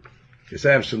 It's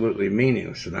absolutely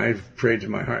meaningless. And I've prayed to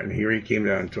my heart, and here he came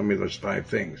down and told me those 5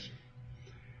 things.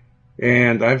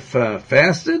 And I've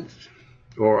fasted,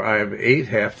 or I've ate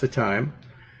half the time.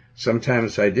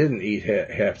 Sometimes I didn't eat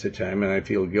half the time, and I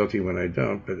feel guilty when I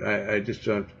don't, but I just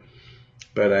don't.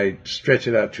 But I stretch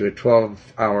it out to a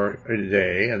 12-hour a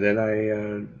day, and then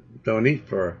I don't eat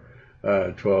for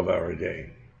a 12-hour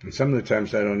day. And some of the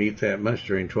times I don't eat that much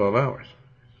during 12 hours.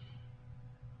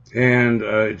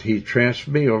 And he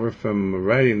transferred me over from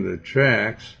writing the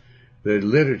tracts, the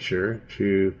literature,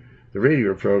 to the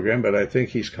radio program, but I think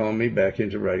he's calling me back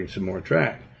into writing some more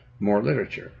more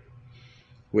literature,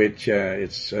 which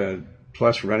it's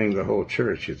plus running the whole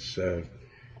church. It's a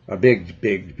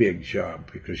big job,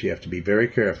 because you have to be very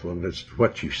careful of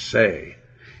what you say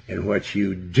and what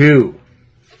you do.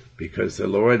 Because the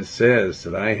Lord says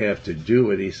that I have to do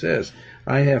what he says.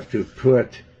 I have to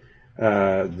put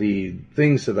the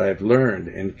things that I've learned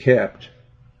and kept,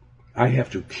 I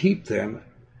have to keep them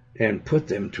and put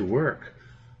them to work.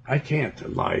 I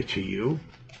can't lie to you.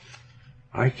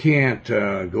 I can't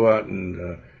go out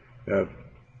and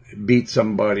beat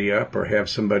somebody up or have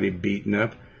somebody beaten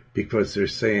up because they're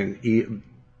saying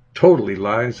totally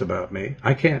lies about me.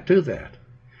 I can't do that.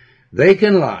 They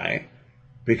can lie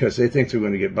because they think they're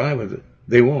going to get by with it.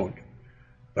 They won't.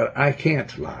 But I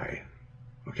can't lie.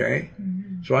 Okay?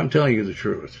 Mm-hmm. So I'm telling you the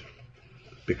truth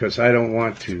because I don't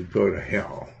want to go to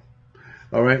hell.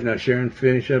 All right, now Sharon,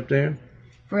 finish up there.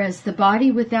 For as the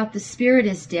body without the spirit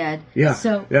is dead, yeah.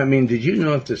 So I mean, did you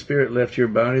know if the spirit left your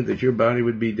body, that your body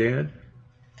would be dead?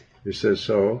 It says,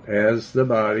 so as the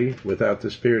body without the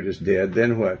spirit is dead,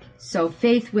 then what? So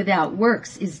faith without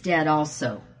works is dead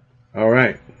also. All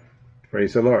right.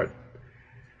 Praise the Lord.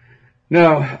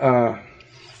 Now,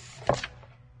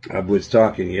 I was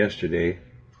talking yesterday.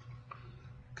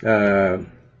 The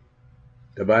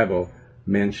Bible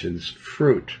mentions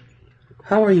fruit.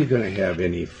 How are you going to have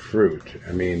any fruit,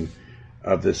 I mean,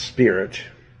 of the Spirit,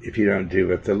 if you don't do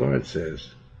what the Lord says?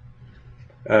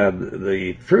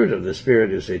 The fruit of the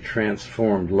Spirit is a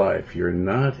transformed life. You're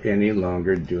not any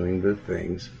longer doing the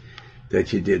things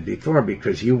that you did before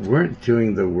because you weren't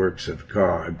doing the works of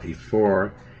God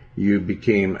before you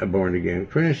became a born-again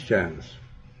Christian.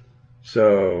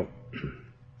 So,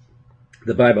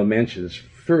 the Bible mentions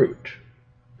fruit,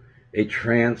 a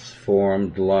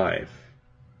transformed life.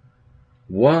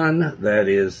 One that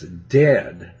is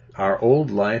dead. Our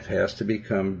old life has to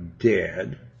become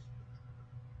dead.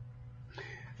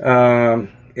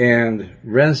 And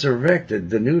resurrected.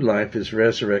 The new life is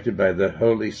resurrected by the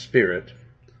Holy Spirit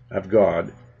of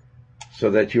God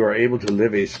so that you are able to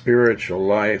live a spiritual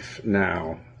life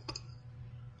now.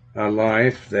 A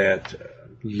life that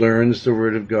learns the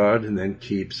Word of God and then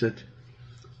keeps it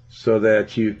so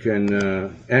that you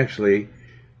can actually,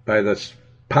 by the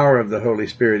power of the Holy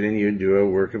Spirit in you, do a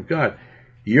work of God.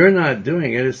 You're not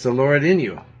doing it, it's the Lord in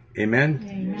you. Amen?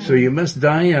 Amen. So you must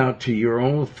die out to your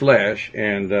own flesh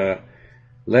and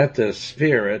let the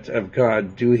Spirit of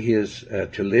God do His,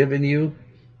 to live in you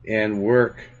and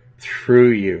work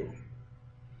through you.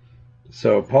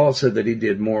 So Paul said that he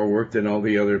did more work than all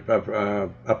the other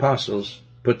apostles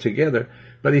put together,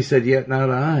 but he said, yet not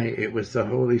I, it was the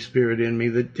Holy Spirit in me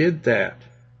that did that.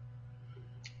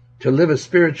 To live a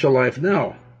spiritual life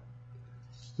now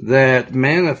that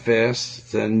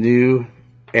manifests the new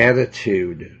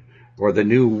attitude or the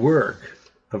new work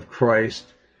of Christ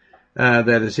that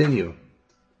is in you,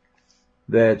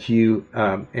 that you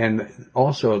and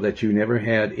also that you never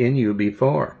had in you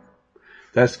before.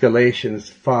 That's Galatians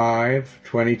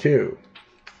 5:22.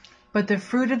 But the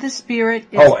fruit of the Spirit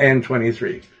is... Oh, and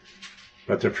 23.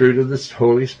 But the fruit of the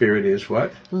Holy Spirit is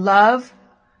what? Love,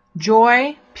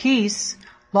 joy, peace,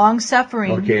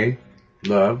 long-suffering. Okay.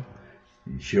 Love,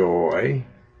 joy.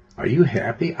 Are you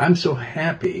happy? I'm so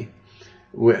happy.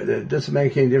 It doesn't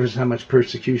make any difference how much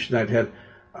persecution I've had.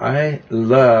 I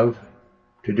love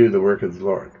to do the work of the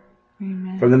Lord.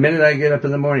 Amen. From the minute I get up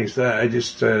in the mornings, I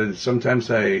just, sometimes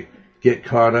I get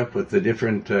caught up with the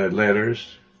different letters,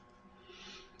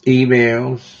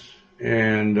 emails,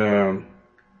 and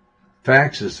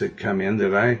faxes that come in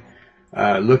that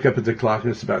I look up at the clock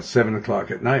and it's about 7 o'clock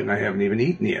at night and I haven't even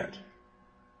eaten yet.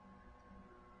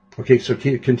 Okay, so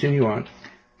continue on.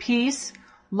 Peace,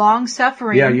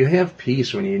 long-suffering. Yeah, you have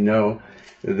peace when you know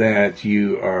that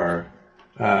you are,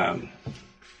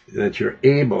 that you're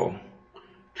able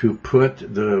to put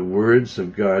the words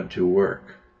of God to work.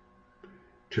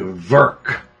 To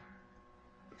work.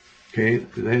 Okay,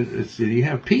 then you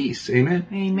have peace. Amen?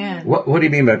 Amen. What do you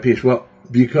mean by peace? Well,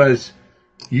 because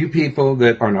you people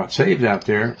that are not saved out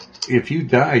there, if you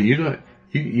die,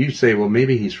 you say, well,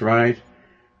 maybe he's right.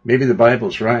 Maybe the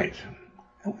Bible's right.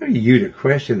 What are you to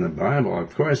question the Bible?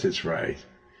 Of course it's right.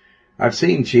 I've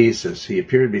seen Jesus. He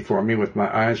appeared before me with my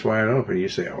eyes wide open. You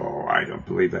say, oh, I don't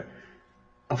believe that.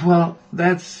 Well,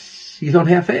 you don't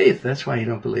have faith. That's why you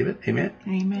don't believe it. Amen?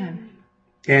 Amen.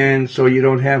 And so you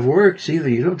don't have works either.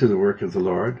 You don't do the work of the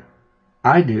Lord.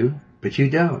 I do, but you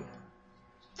don't.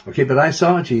 Okay, but I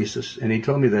saw Jesus, and he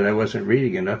told me that I wasn't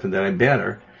reading enough and that I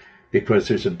better, because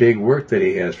there's a big work that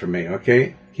he has for me.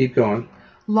 Okay, keep going.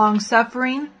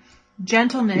 Long-suffering,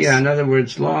 gentleness. Yeah, in other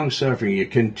words, long-suffering. You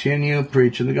continue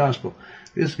preaching the gospel.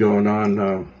 This is going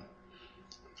on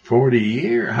 40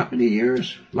 years. How many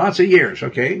years? Lots of years,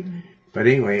 okay? Mm-hmm. But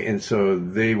anyway, and so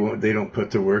they don't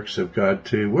put the works of God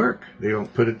to work. They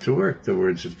don't put it to work, the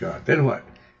words of God. Then what?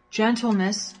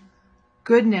 Gentleness,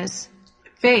 goodness,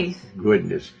 faith.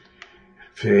 Goodness.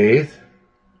 Faith.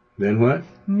 Then what?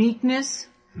 Meekness,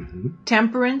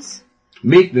 temperance.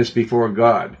 Meekness before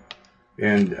God.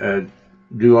 And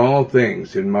do all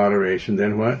things in moderation.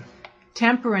 Then what?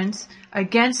 Temperance.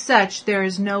 Against such there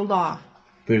is no law.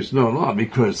 There's no law,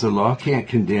 because the law can't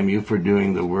condemn you for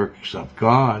doing the works of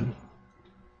God.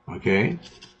 Okay?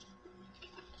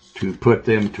 To put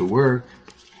them to work.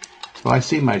 Well, I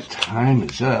see my time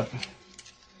is up.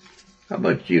 How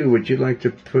about you? Would you like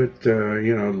to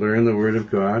learn the Word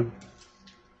of God?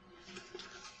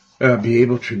 Be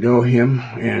able to know Him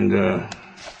and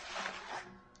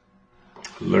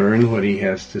learn what He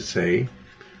has to say,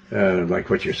 like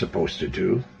what you're supposed to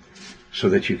do, so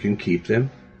that you can keep them.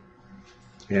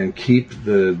 And keep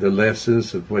the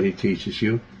lessons of what He teaches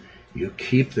you. You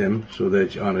keep them so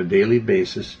that on a daily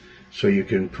basis, so you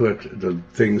can put the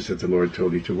things that the Lord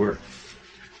told you to work.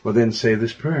 Well, then say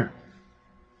this prayer.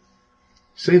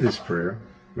 Say this prayer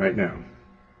right now.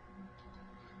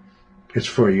 It's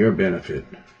for your benefit,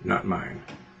 not mine.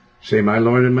 Say, my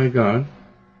Lord and my God.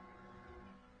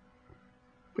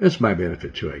 It's my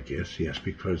benefit too, I guess, yes,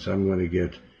 because I'm going to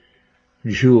get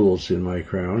jewels in my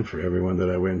crown for everyone that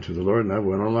I win to the Lord, and I've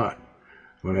won a lot.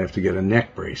 I'm going to have to get a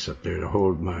neck brace up there to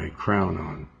hold my crown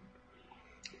on.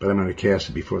 But I'm going to cast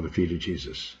it before the feet of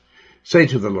Jesus. Say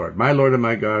to the Lord, my Lord and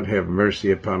my God, have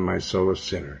mercy upon my soul, a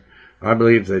sinner. I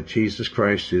believe that Jesus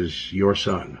Christ is your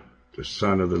Son, the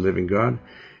Son of the living God,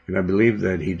 and I believe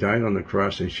that He died on the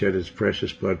cross and shed His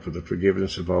precious blood for the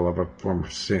forgiveness of all of our former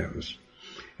sins.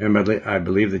 And I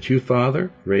believe that you,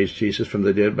 Father, raised Jesus from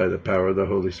the dead by the power of the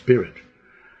Holy Spirit.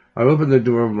 I open the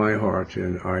door of my heart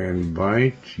and I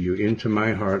invite you into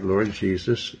my heart, Lord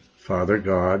Jesus, Father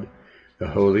God, the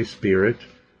Holy Spirit.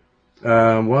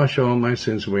 Wash all my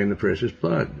sins away in the precious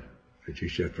blood that you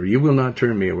shed. For you will not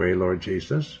turn me away, Lord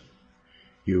Jesus.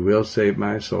 You will save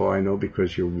my soul, I know,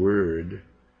 because your word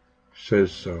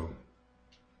says so.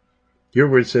 Your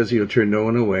word says you'll turn no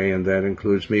one away, and that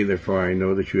includes me. Therefore I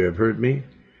know that you have heard me,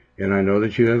 and I know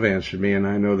that you have answered me, and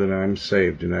I know that I'm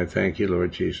saved. And I thank you,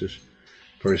 Lord Jesus,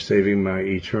 for saving my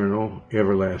eternal,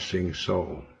 everlasting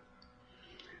soul.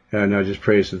 And I just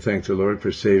praise and thank the Lord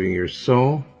for saving your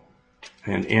soul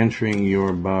and entering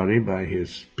your body by His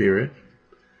Spirit.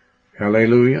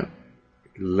 Hallelujah.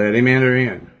 Let Him enter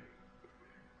in.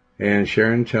 And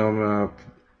Sharon, tell them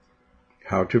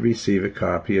how to receive a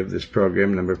copy of this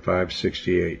program, number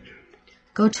 568.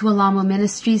 Go to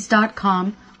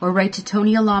alamoministries.com or write to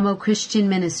Tony Alamo Christian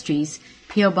Ministries,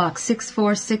 P.O. Box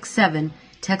 6467,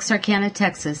 Texarkana,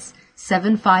 Texas,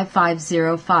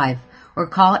 75505, or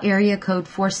call area code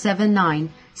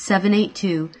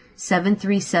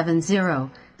 479-782-7370.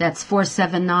 That's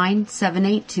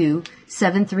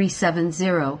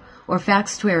 479-782-7370, or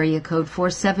fax to area code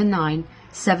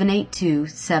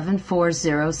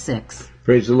 479-782-7406.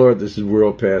 Praise the Lord. This is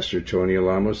World Pastor Tony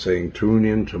Alamo saying tune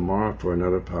in tomorrow for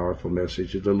another powerful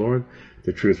message of the Lord.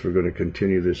 The truth, we're going to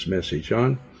continue this message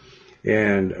on.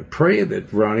 And pray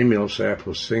that Ronnie Millsap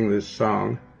will sing this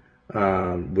song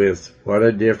with What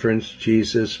a Difference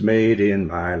Jesus Made in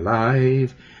My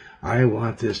Life. I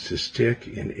want this to stick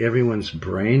in everyone's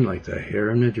brain like the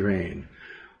hair in the drain.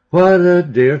 What a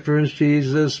difference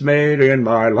Jesus made in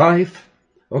my life.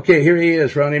 Okay, here he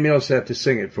is, Ronnie Millsap, to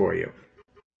sing it for you.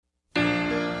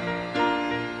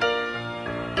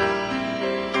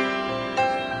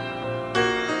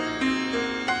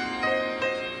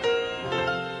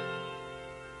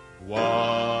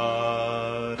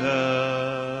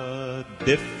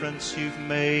 Difference you've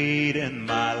made in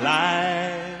my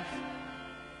life.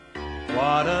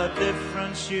 What a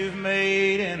difference you've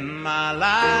made in my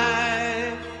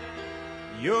life.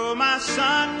 You're my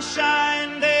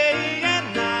sunshine day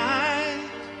and night.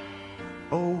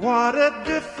 Oh, what a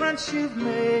difference you've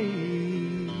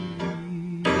made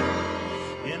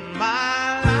in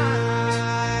my life.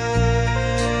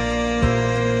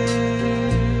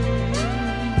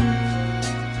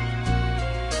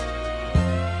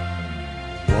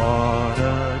 What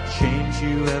a change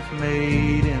you have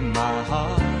made in my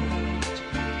heart.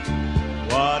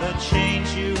 What a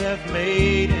change you have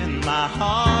made in my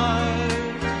heart.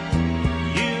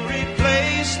 You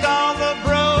replaced all the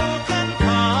broken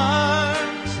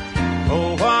parts.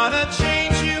 Oh, what a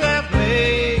change you have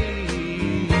made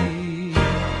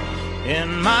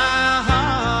in my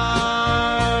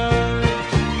heart.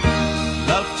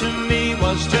 Love to me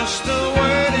was just a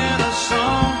word in a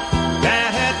song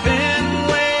that had been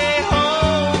way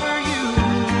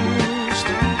overused.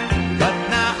 But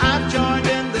now I've joined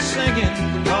in the singing,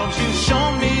 'cause you've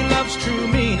shown me love's true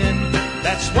meaning.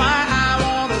 That's why I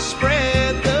want to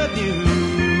spread the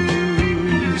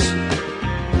news.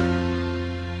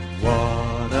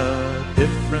 What a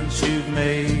difference you've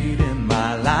made in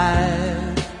my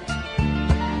life.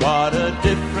 What a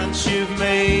difference you've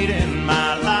made in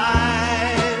my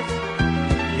life.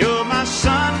 You're my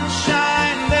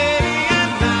sunshine day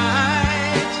and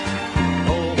night.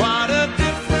 Oh, what a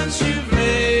difference you've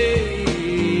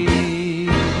made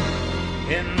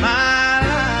in my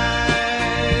life.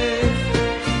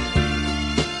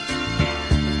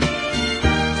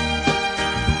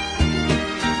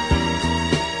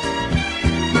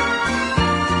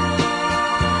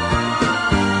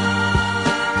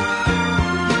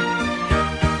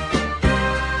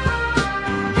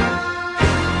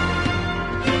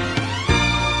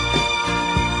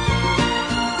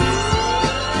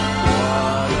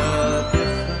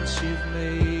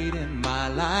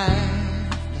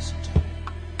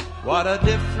 What a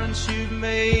difference you've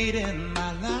made in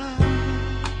my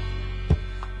life.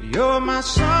 You're my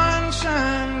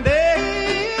sunshine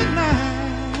day and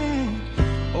night.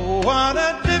 Oh, what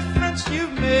a